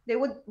 They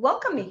would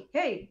welcome me.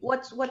 Hey,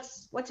 what's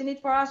in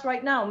it for us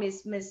right now,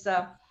 Miss?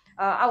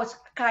 I was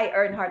Kai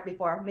Earnhardt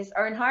before, Miss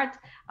Earnhardt.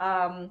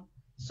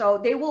 So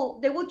they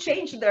will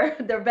change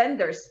their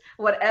vendors,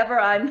 whatever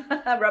I'm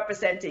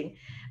representing.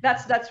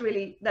 That's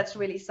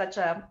really such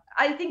a,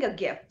 I think, a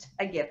gift,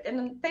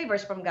 and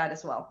favors from God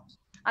as well.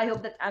 I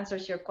hope that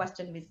answers your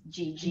question, Miss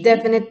Gigi.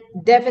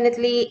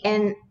 Definitely,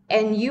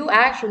 and you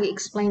actually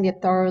explained it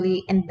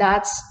thoroughly, and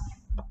that's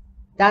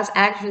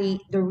actually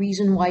the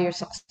reason why you're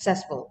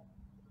successful.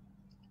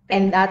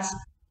 And that's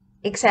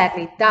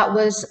exactly, that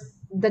was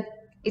the,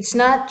 it's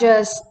not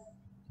just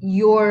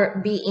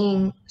your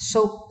being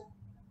so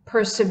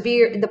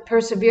the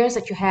perseverance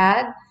that you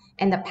had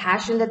and the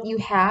passion that you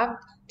have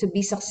to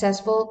be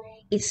successful.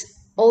 It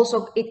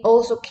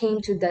also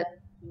came to the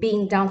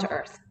being down to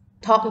earth,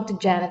 talking to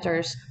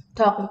janitors,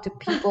 talking to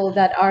people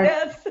that are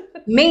Yes.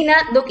 may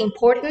not look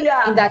important in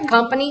Yeah. that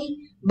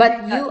company, but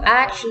you Exactly.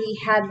 actually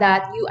had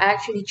that, you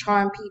actually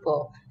charm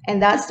people,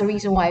 and that's the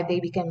reason why they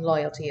became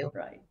loyal to you.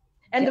 Right.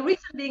 And the Yep.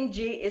 reason being, G,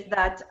 is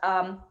that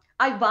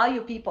I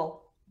value people.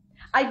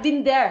 I've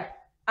been there,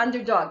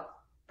 underdog,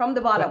 from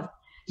the Yep. bottom.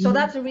 So Mhm.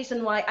 that's the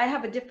reason why I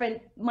have a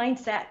different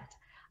mindset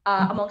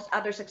Mhm. amongst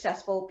other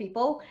successful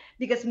people.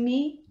 Because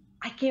me,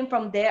 I came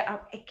from there.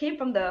 I came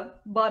from the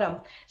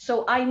bottom.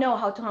 So I know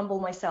how to humble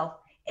myself.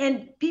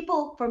 And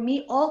people, for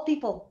me, all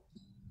people,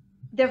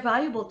 they're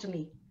valuable to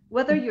me.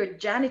 Whether you're a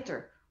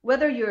janitor,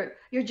 whether you're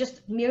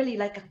just merely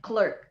like a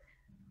clerk,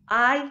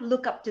 I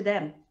look up to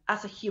them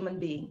as a human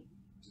being,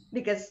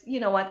 because you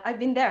know what, I've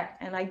been there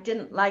and I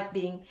didn't like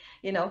being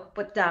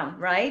put down,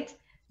 right?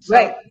 So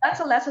Right. that's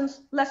a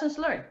lessons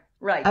learned,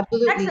 right?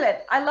 Absolutely. Excellent.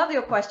 I love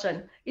your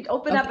question. It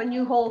opened up Okay. a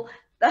new whole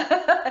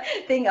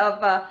thing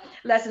of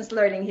lessons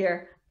learning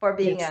here for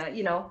being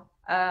Yes.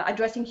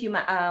 addressing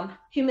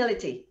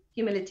humility.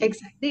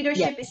 Exactly.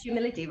 Leadership is Yes.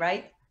 humility,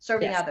 right?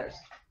 Serving Yes. others.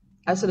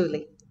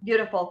 Absolutely.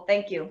 Beautiful,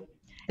 thank you.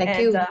 Thank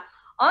And you.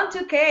 on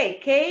to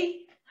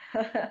Kay.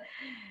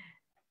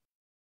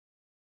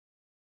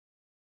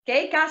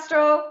 Okay,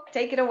 Castro,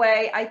 take it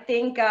away. I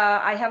think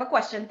I have a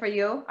question for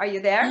you. Are you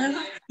there?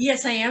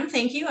 Yes, I am.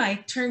 Thank you. I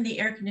turned the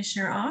air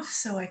conditioner off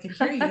so I could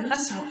hear you.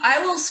 So I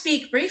will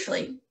speak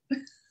briefly.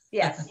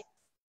 Yes.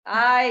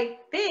 I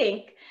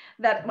think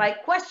that my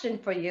question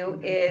for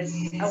you is,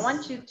 I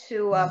want you to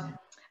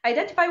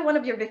identify one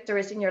of your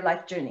victories in your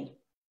life journey.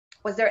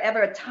 Was there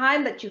ever a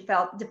time that you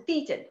felt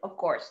defeated? Of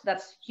course,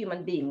 that's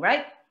human being,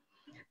 right?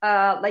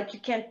 Like you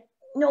can't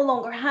no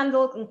longer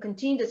handle and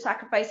continue to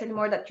sacrifice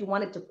anymore, that you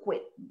wanted to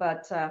quit,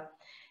 but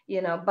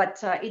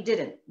it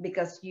didn't,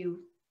 because you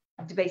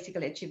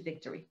basically achieved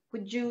victory.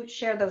 Would you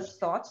share those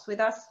thoughts with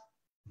us?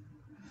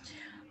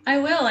 I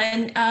will,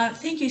 and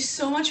thank you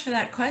so much for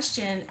that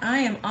question. I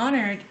am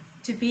honored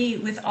to be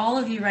with all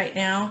of you right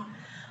now.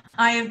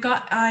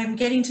 I'm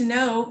getting to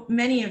know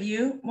many of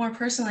you more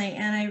personally,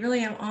 and I really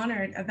am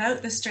honored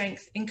about the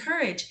strength and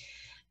courage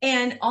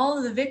and all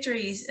of the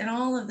victories and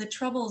all of the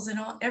troubles and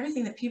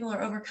everything that people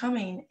are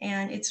overcoming.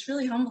 And it's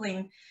really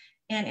humbling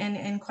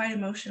and quite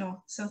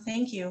emotional. So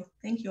thank you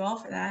all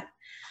for that.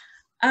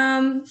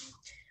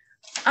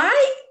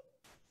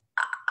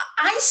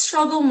 I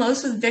struggle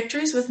most with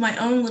victories with my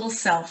own little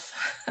self.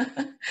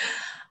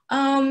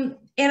 And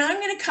I'm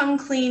going to come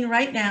clean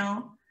right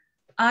now.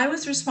 I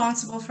was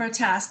responsible for a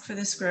task for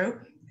this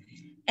group,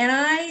 and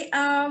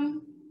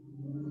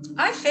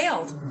I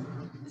failed.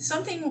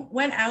 Something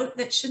went out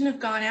that shouldn't have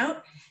gone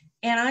out,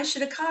 and I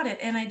should have caught it,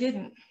 and I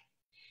didn't.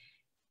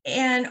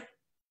 And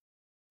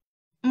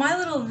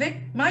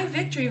my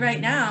victory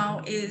right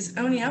now is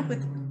owning up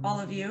with all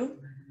of you,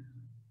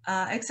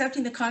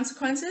 accepting the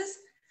consequences,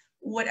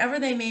 whatever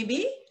they may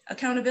be,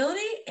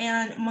 accountability,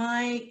 and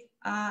my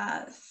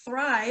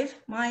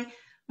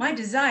my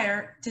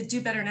desire to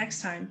do better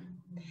next time.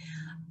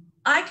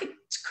 I could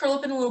curl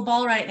up in a little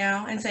ball right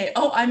now and say,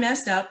 oh, I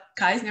messed up.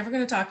 Kai's never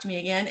going to talk to me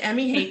again.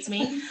 Emmy hates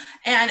me.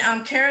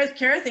 And Kara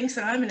thinks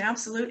that I'm an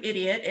absolute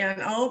idiot. And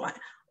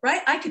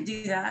right, I could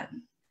do that.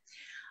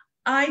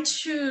 I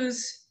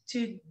choose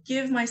to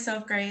give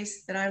myself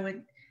grace, that I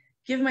would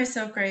give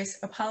myself grace,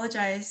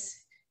 apologize,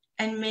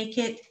 and make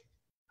it,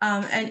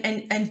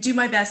 and do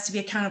my best to be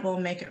accountable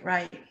and make it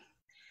right.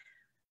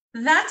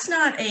 That's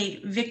not a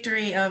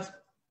victory of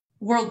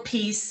world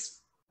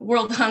peace,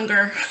 world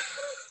hunger,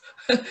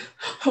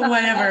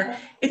 whatever.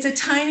 It's a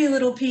tiny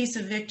little piece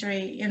of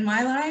victory in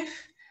my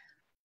life,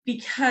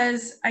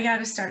 because I got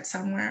to start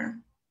somewhere.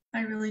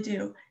 I really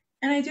do.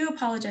 And I do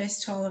apologize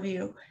to all of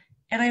you,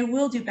 and I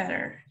will do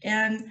better.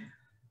 And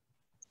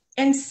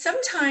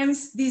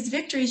sometimes these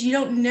victories, you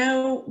don't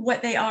know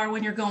what they are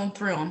when you're going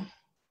through them.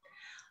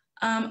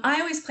 I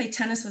always play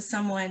tennis with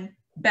someone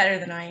better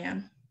than I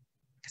am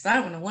because I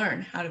want to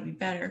learn how to be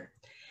better.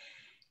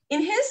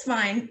 In his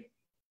mind,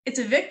 it's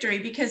a victory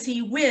because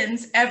he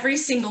wins every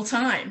single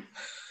time.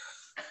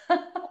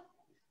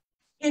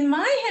 In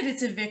my head,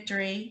 it's a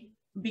victory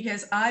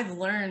because I've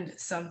learned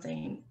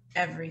something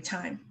every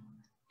time.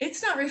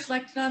 It's not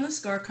reflected on the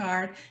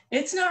scorecard.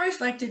 It's not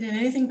reflected in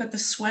anything but the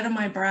sweat of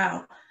my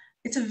brow.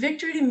 It's a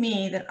victory to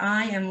me that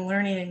I am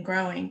learning and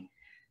growing.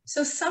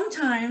 So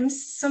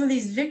sometimes some of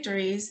these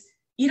victories,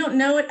 you don't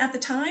know it at the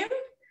time.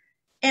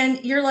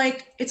 And you're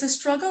like, it's a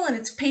struggle and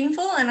it's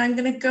painful and I'm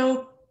going to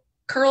go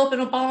curl up in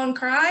a ball and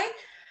cry.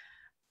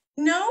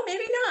 No,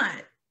 maybe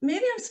not.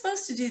 Maybe I'm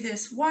supposed to do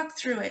this, walk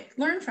through it,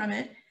 learn from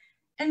it.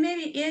 And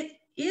maybe it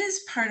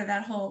is part of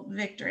that whole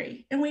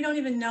victory and we don't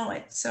even know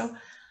it. So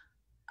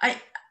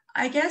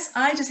I guess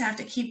I just have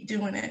to keep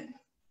doing it.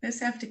 I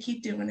just have to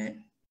keep doing it.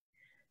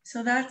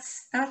 So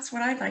that's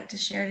what I'd like to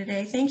share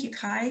today. Thank you,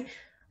 Kai,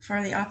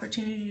 for the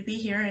opportunity to be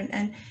here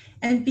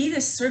and be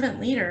this servant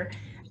leader.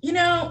 You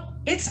know,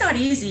 it's not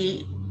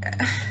easy.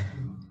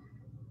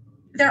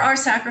 There are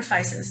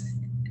sacrifices.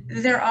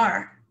 There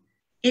are.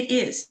 It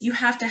is. You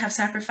have to have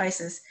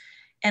sacrifices.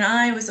 And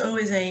I was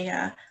always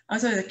a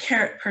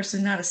carrot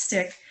person, not a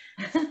stick.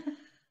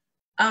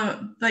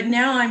 But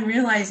now I'm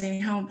realizing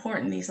how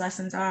important these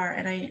lessons are,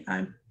 and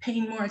I'm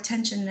paying more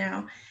attention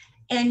now.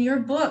 And your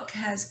book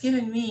has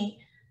given me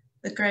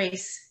the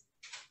grace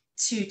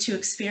to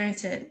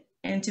experience it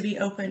and to be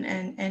open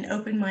and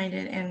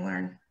open-minded and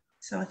learn.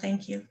 So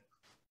thank you.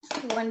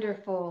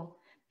 Wonderful.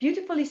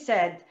 Beautifully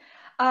said.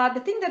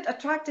 The thing that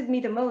attracted me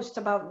the most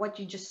about what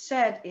you just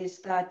said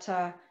is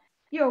that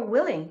you're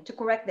willing to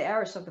correct the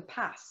errors of the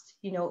past,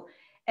 you know,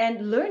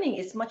 and learning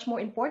is much more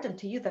important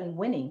to you than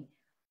winning.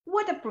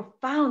 What a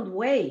profound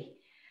way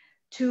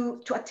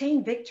to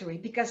attain victory,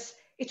 because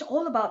it's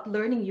all about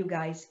learning, you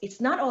guys. It's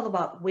not all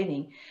about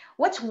winning.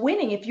 What's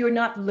winning if you're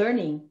not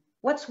learning?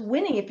 What's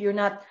winning if you're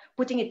not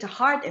putting it to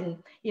heart and,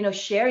 you know,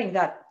 sharing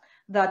that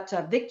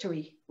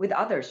victory with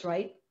others,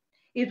 right?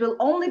 It will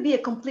only be a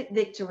complete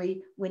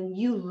victory when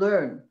you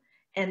learn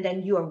and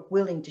then you are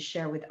willing to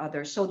share with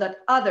others so that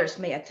others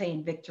may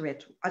attain victory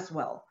as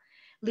well.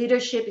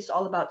 Leadership is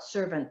all about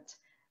servant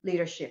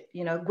leadership.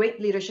 You know,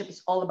 great leadership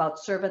is all about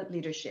servant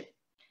leadership.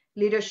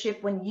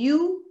 Leadership, when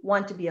you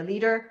want to be a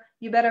leader,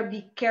 you better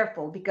be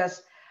careful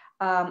because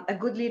a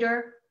good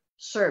leader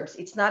serves.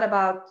 It's not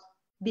about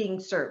being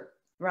served,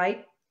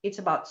 right? It's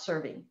about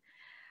serving.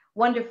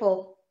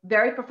 Wonderful,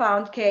 very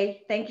profound,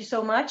 Kay. Thank you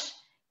so much.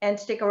 And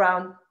stick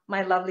around,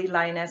 my lovely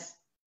lioness.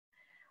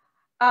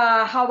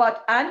 How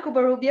about Ann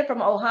Cubarubia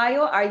from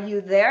Ohio? Are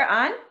you there,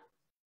 Ann?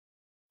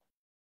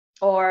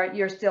 Or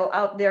you're still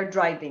out there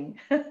driving?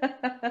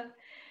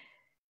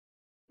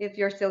 If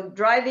you're still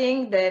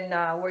driving, then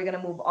we're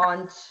gonna move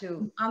on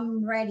to.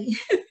 I'm ready.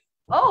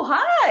 Oh,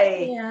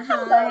 hi. Yeah,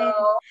 Hello.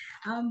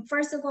 hi.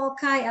 First of all,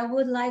 Kai, I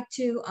would like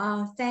to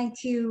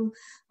thank you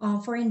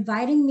for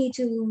inviting me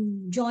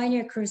to join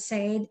your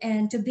crusade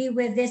and to be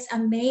with these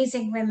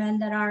amazing women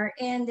that are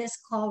in this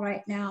call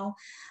right now.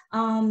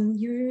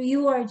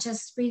 You are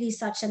just really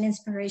such an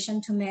inspiration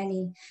to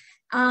many.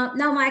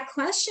 Now, my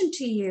question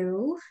to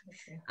you,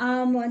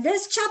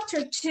 this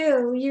chapter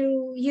 2,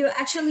 you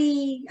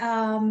actually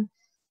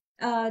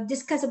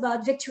discuss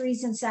about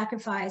victories and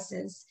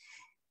sacrifices.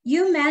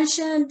 You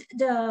mentioned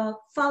the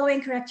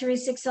following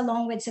characteristics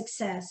along with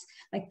success,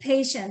 like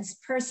patience,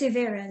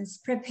 perseverance,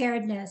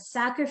 preparedness,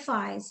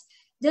 sacrifice,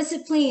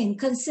 discipline,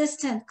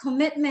 consistent,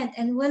 commitment,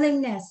 and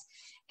willingness.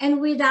 And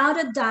without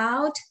a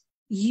doubt,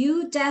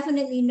 you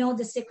definitely know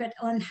the secret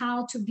on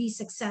how to be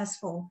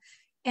successful.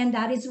 And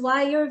that is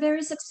why you're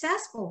very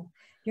successful.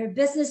 You're a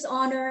business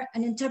owner,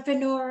 an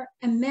entrepreneur,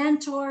 a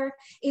mentor,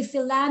 a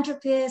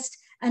philanthropist,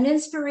 an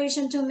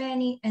inspiration to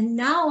many, and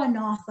now an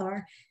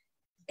author.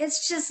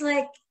 It's just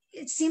like,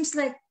 it seems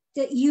like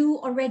that you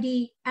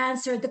already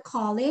answered the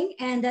calling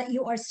and that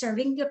you are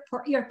serving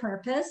your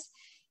purpose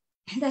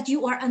and that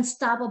you are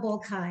unstoppable,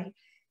 Kai.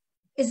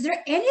 Is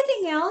there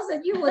anything else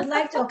that you would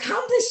like to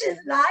accomplish in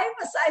life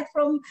aside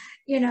from,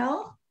 you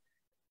know?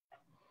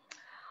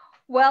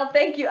 Well,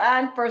 thank you,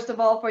 Anne, first of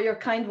all, for your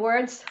kind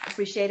words.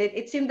 Appreciate it.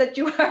 It seems that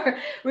you are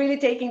really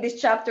taking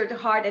this chapter to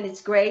heart and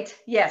it's great.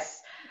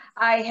 Yes,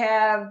 I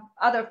have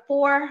about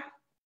four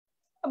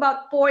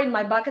in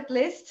my bucket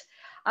list.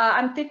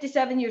 I'm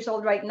 57 years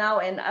old right now,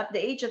 and at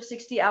the age of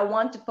 60, I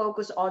want to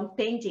focus on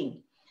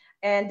painting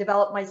and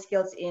develop my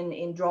skills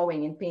in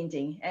drawing and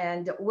painting.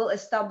 And we'll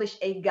establish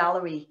a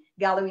gallery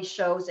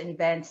shows and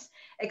events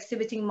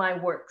exhibiting my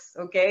works,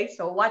 okay?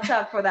 So watch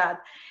out for that.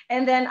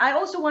 And then I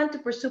also want to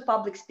pursue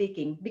public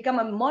speaking, become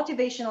a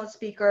motivational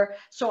speaker.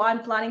 So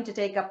I'm planning to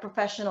take up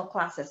professional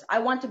classes. I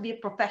want to be a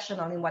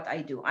professional in what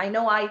I do. I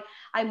know I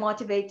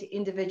motivate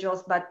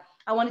individuals, but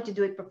I wanted to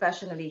do it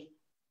professionally.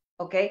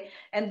 Okay,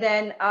 and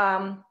then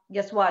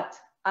guess what?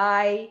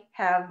 I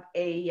have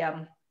a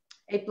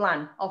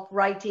plan of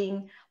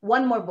writing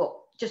one more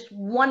book, just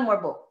one more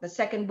book. The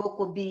second book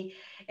will be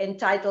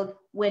entitled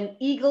When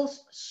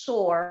Eagles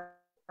Soar,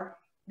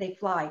 They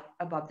Fly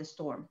Above the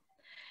Storm.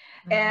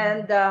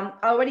 And I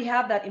already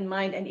have that in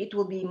mind, and it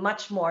will be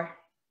much more,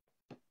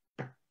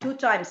 2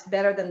 times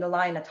better than The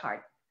Lion at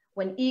Heart.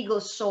 When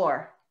eagles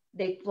soar,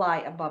 they fly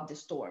above the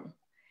storm.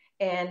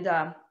 And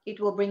it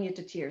will bring you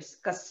to tears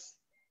because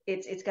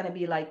it's going to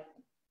be like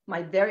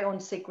my very own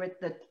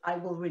secret that I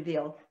will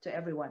reveal to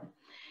everyone.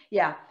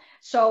 Yeah.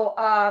 So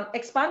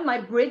expand my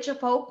Bridge of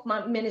Hope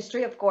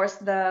ministry, of course,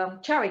 the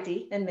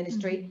charity and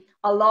ministry,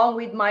 along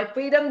with my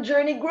Freedom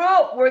Journey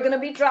group. We're going to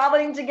be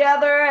traveling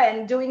together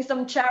and doing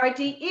some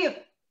charity. If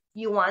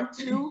you want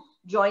to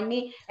join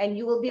me, and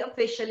you will be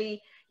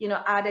officially,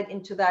 added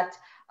into that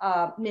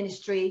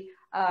ministry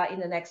in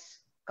the next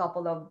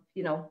couple of,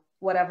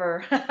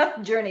 whatever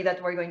journey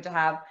that we're going to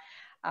have,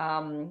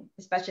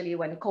 especially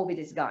when COVID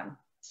is gone.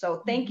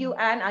 So thank you,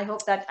 Anne. I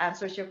hope that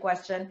answers your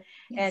question.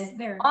 Yes, And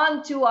very.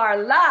 on to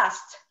our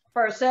last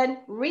person,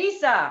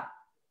 Risa.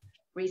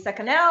 Risa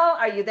Canel,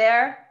 are you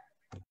there?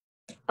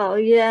 Oh,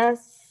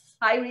 yes.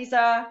 Hi,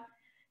 Risa.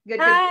 Good.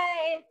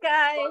 Hi,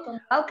 Kai. Welcome.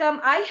 Welcome.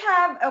 I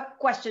have a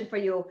question for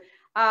you.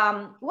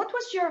 What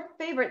was your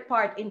favorite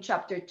part in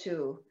chapter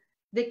 2,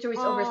 Victories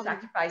over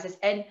Sacrifices,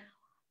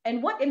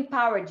 and what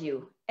empowered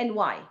you and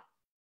why?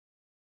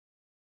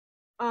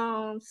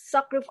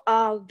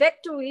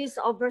 Victories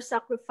over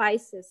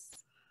sacrifices.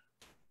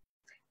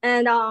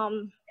 And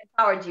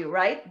empowered you,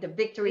 right? The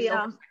victories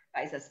yeah, over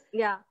sacrifices.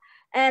 Yeah.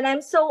 And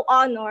I'm so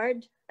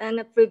honored and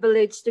a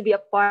privilege to be a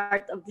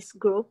part of this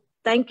group.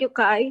 Thank you,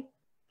 Kai,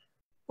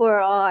 for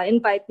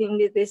inviting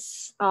me to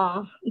this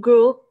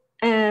group.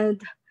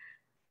 And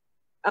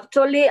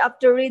actually,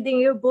 after reading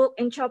your book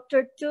in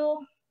chapter 2,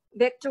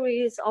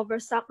 Victories over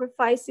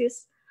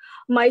Sacrifices,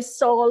 my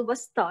soul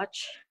was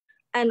touched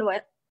and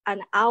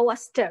I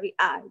was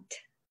teary-eyed.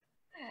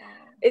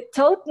 It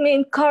taught me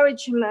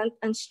encouragement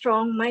and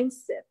strong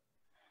mindset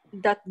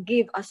that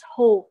give us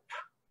hope.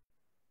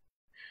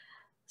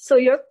 So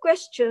your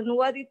question,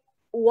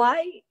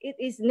 why it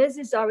is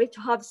necessary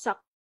to have success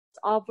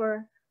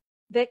over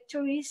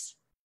victories?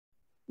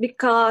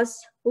 Because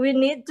we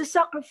need to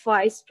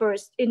sacrifice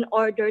first in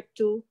order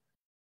to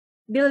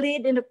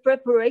believe in the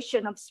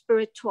preparation of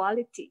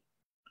spirituality,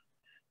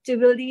 to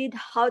believe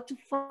how to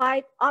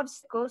fight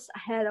obstacles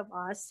ahead of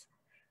us,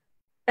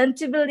 and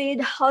to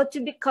believe how to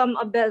become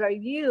a better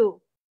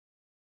you,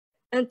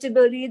 and to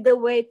believe the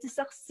way to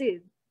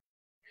succeed.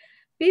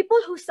 People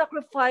who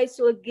sacrifice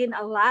will gain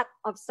a lot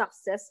of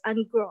success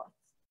and growth.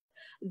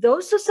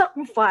 Those who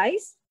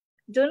sacrifice,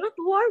 do not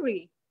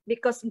worry,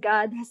 because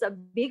God has a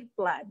big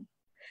plan,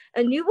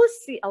 and you will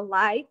see a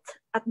light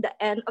at the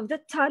end of the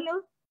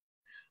tunnel.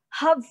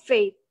 Have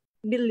faith,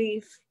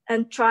 belief,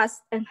 and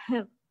trust in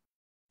Him.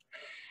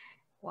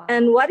 Wow.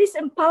 And what has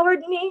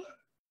empowered me?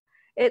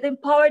 It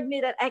empowered me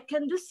that I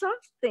can do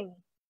something,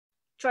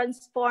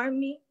 transform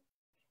me,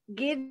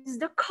 gives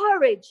the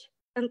courage,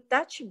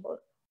 untouchable,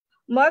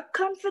 more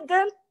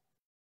confident,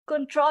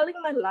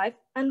 controlling my life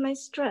and my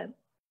strength.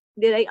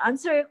 Did I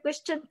answer your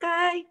question,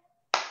 Kai?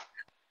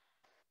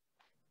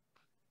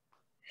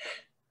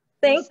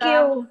 Thank Lisa,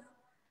 you.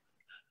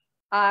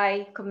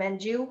 I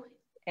commend you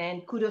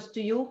and kudos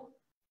to you.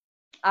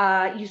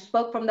 You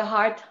spoke from the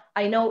heart.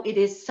 I know it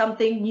is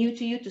something new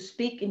to you to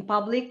speak in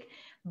public,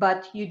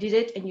 but you did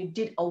it and you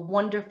did a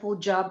wonderful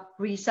job,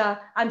 Risa.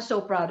 I'm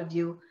so proud of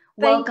you.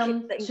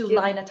 Welcome to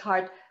Lion at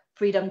Heart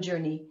Freedom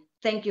Journey.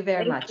 Thank you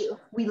very much.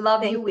 We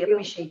love you. We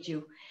appreciate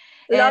you.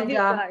 Love And you,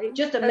 guys.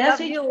 just a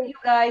message to you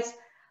guys.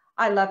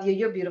 I love you.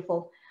 You're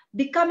beautiful.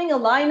 Becoming a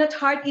Lion at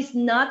Heart is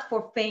not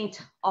for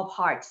faint of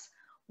hearts.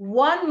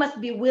 One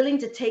must be willing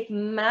to take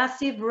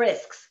massive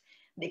risks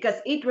because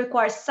it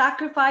requires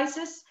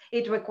sacrifices.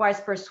 It requires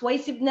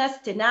persuasiveness,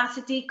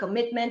 tenacity,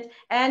 commitment,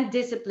 and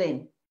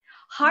discipline.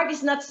 Heart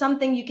is not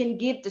something you can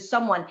give to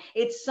someone.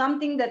 It's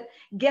something that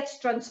gets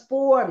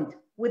transformed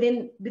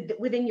within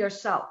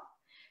yourself.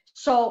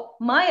 So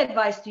my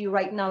advice to you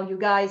right now, you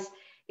guys,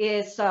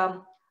 is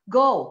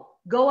go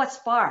as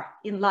far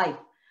in life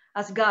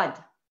as God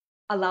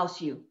allows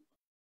you.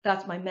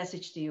 That's my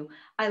message to you.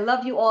 I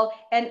love you all.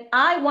 And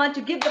I want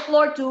to give the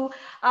floor to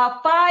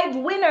 5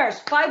 winners.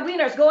 5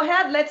 winners. Go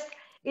ahead.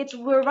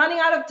 We're running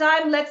out of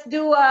time. Let's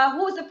do,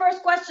 who's the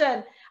first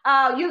question?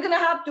 You're going to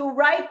have to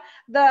write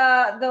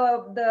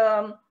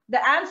the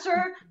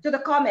answer to the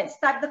comments.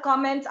 Type the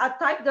comments.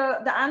 Type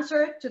the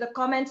answer to the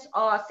comments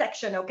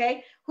section,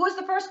 okay? Who's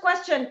the first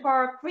question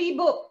for free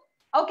book?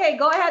 Okay,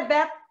 go ahead,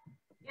 Beth.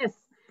 Yes.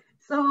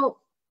 So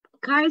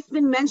Kai's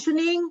been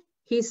mentioning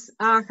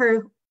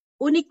her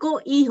único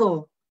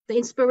hijo, the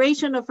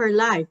inspiration of her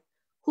life.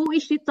 Who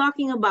is she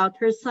talking about?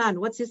 Her son.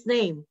 What's his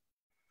name?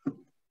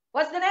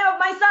 What's the name of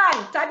my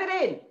son? Type it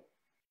in.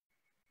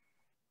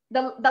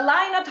 The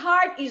Lion at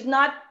Heart is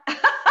not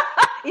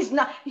is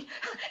not.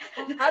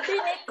 Happy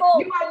Nico.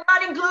 You are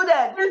not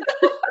included.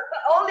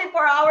 Only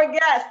for our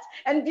guests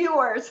and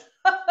viewers.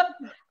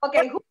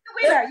 Okay, who's the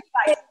winner? You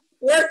guys.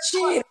 We're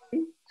cheating.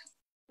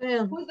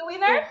 Mel. Who's the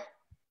winner?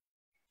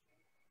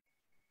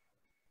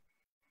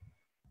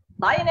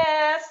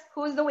 Lioness.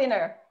 Who's the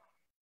winner?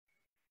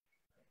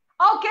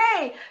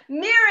 Okay,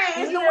 Miri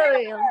is the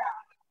winner.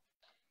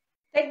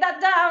 Take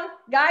that down.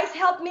 Guys,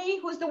 help me.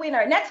 Who's the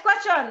winner? Next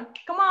question.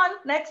 Come on.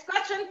 Next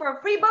question for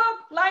a free book.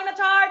 Line at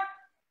heart.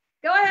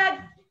 Go ahead.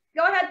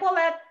 Go ahead,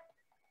 Paulette.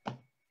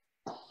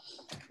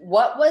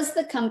 What was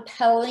the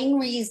compelling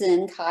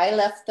reason Kai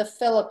left the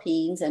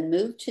Philippines and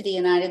moved to the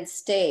United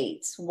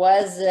States?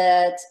 Was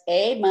it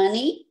A,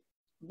 money,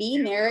 B,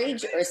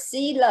 marriage, or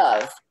C,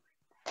 love?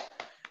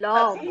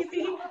 Love.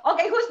 Easy.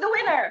 Okay, who's the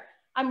winner?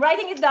 I'm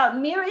writing it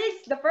down.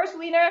 Miri's the first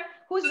winner.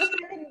 Who's the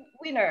second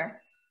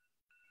winner?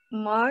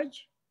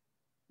 Marge.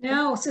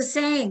 No,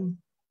 Suzanne.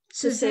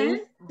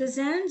 Suzanne?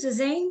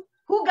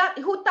 Who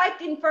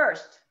typed in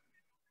first?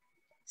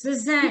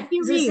 Suzanne.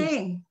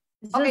 Suzanne.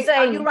 Okay,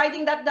 are you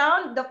writing that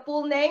down, the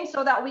full name,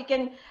 so that we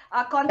can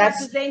contact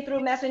Suzanne through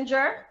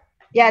Messenger?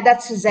 Yeah,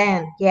 that's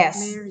Suzanne.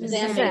 Yes.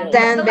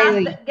 Suzanne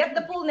Bailey. Get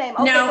the full name.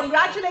 Okay, No.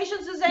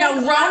 Congratulations, Suzanne. No,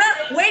 Rona,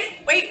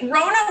 wait,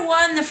 Rona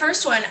won the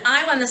first one.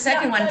 I won the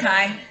second one,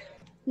 Kai.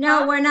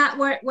 No, we're not.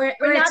 We're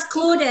not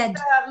excluded.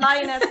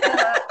 Lioness.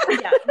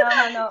 Yeah,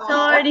 no.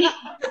 Sorry.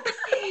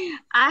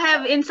 I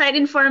have inside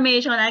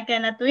information. I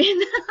cannot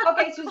win.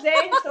 Okay,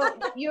 Suzanne, so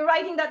you're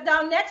writing that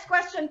down. Next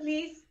question,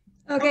 please.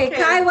 Okay,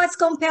 Kai was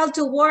compelled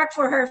to work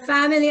for her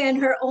family and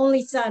her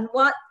only son.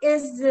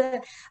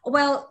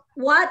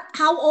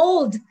 How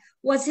old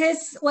was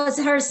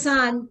her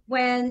son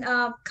when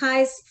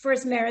Kai's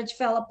first marriage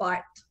fell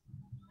apart?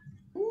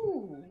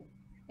 Ooh,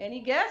 any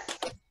guess?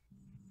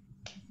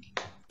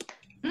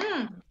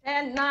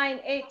 10, 9,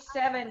 8,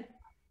 7.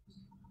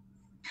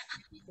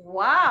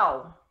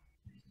 Wow.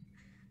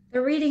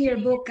 They're reading your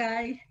book,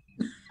 Kai.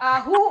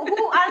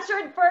 Who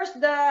answered first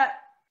the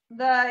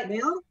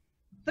Mel?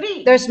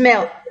 3? There's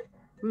Mel.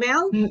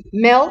 Mel?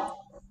 Mel?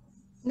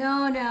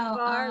 No.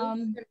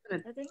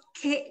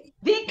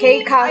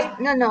 Vicky.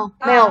 No.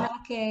 Mel.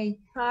 Okay.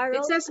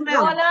 It says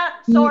Mel. Rona,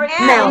 sorry.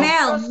 Mel.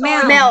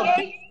 Mel.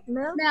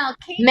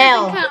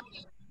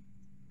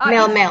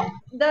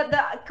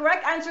 The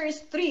correct answer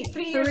is 3.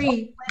 3 years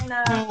old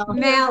when,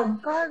 Mel.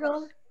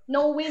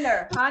 No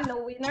winner, huh?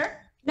 No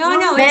winner?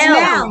 No, it's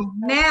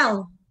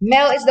Mel.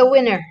 Mel is the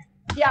winner.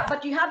 Yeah,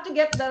 but you have to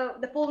get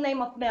the full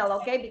name of Mel,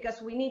 okay?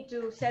 Because we need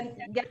to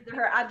get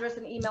her address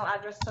and email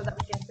address so that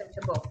we can send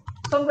the book.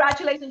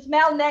 Congratulations,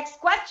 Mel. Next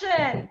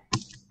question.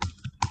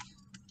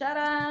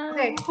 Ta-da.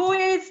 Okay, who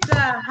is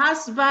the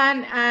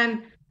husband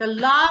and the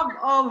love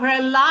of her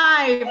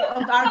life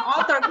of our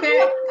author,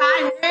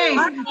 Kai Hayes?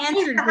 Who's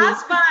the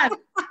husband?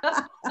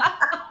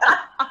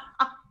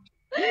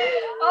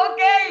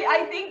 Okay,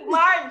 I think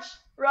Marge,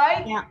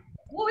 right? Yeah.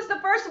 Who was the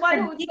first one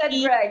who said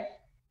Greg?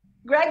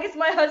 Greg is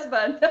my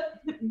husband.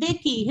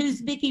 Vicky, who's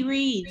Vicky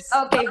Reeves?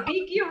 Okay,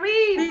 Vicky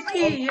Reeves.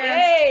 Vicky,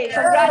 Okay, yes.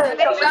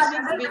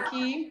 congratulations,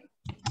 Vicky.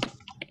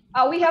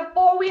 We have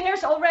 4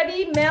 winners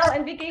already, Mel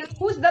and Vicky.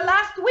 Who's the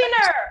last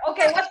winner?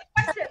 Okay, what's the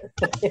question?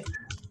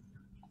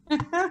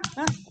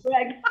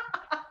 Greg.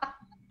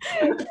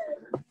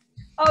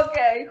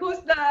 Okay, who's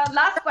the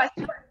last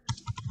question?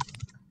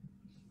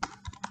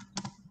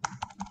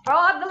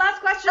 Oh, the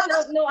last question.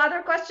 No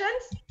other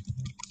questions?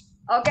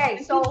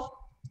 Okay, so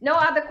no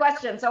other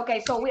questions. Okay,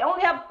 so we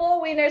only have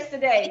 4 winners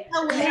today.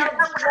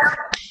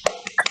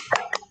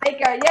 Take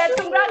care. Yes,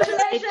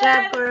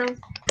 congratulations.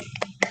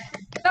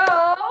 So,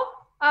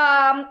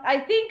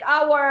 I think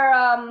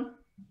our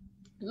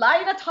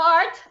Lion at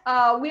Heart,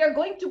 we are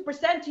going to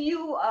present to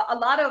you a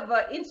lot of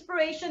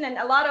inspiration and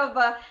a lot of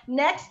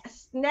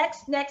next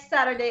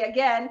Saturday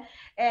again.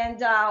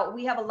 And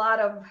we have a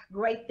lot of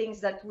great things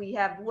that we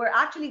have. We're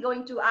actually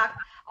going to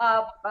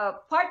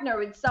partner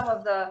with some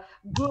of the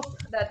group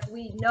that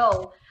we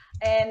know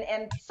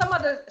and some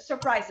other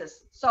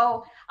surprises.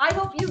 So I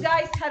hope you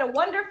guys had a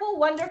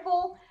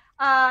wonderful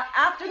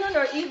afternoon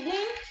or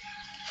evening.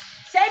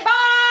 Say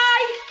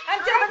bye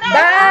until the next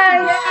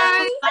time.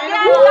 Bye.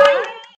 Again, bye.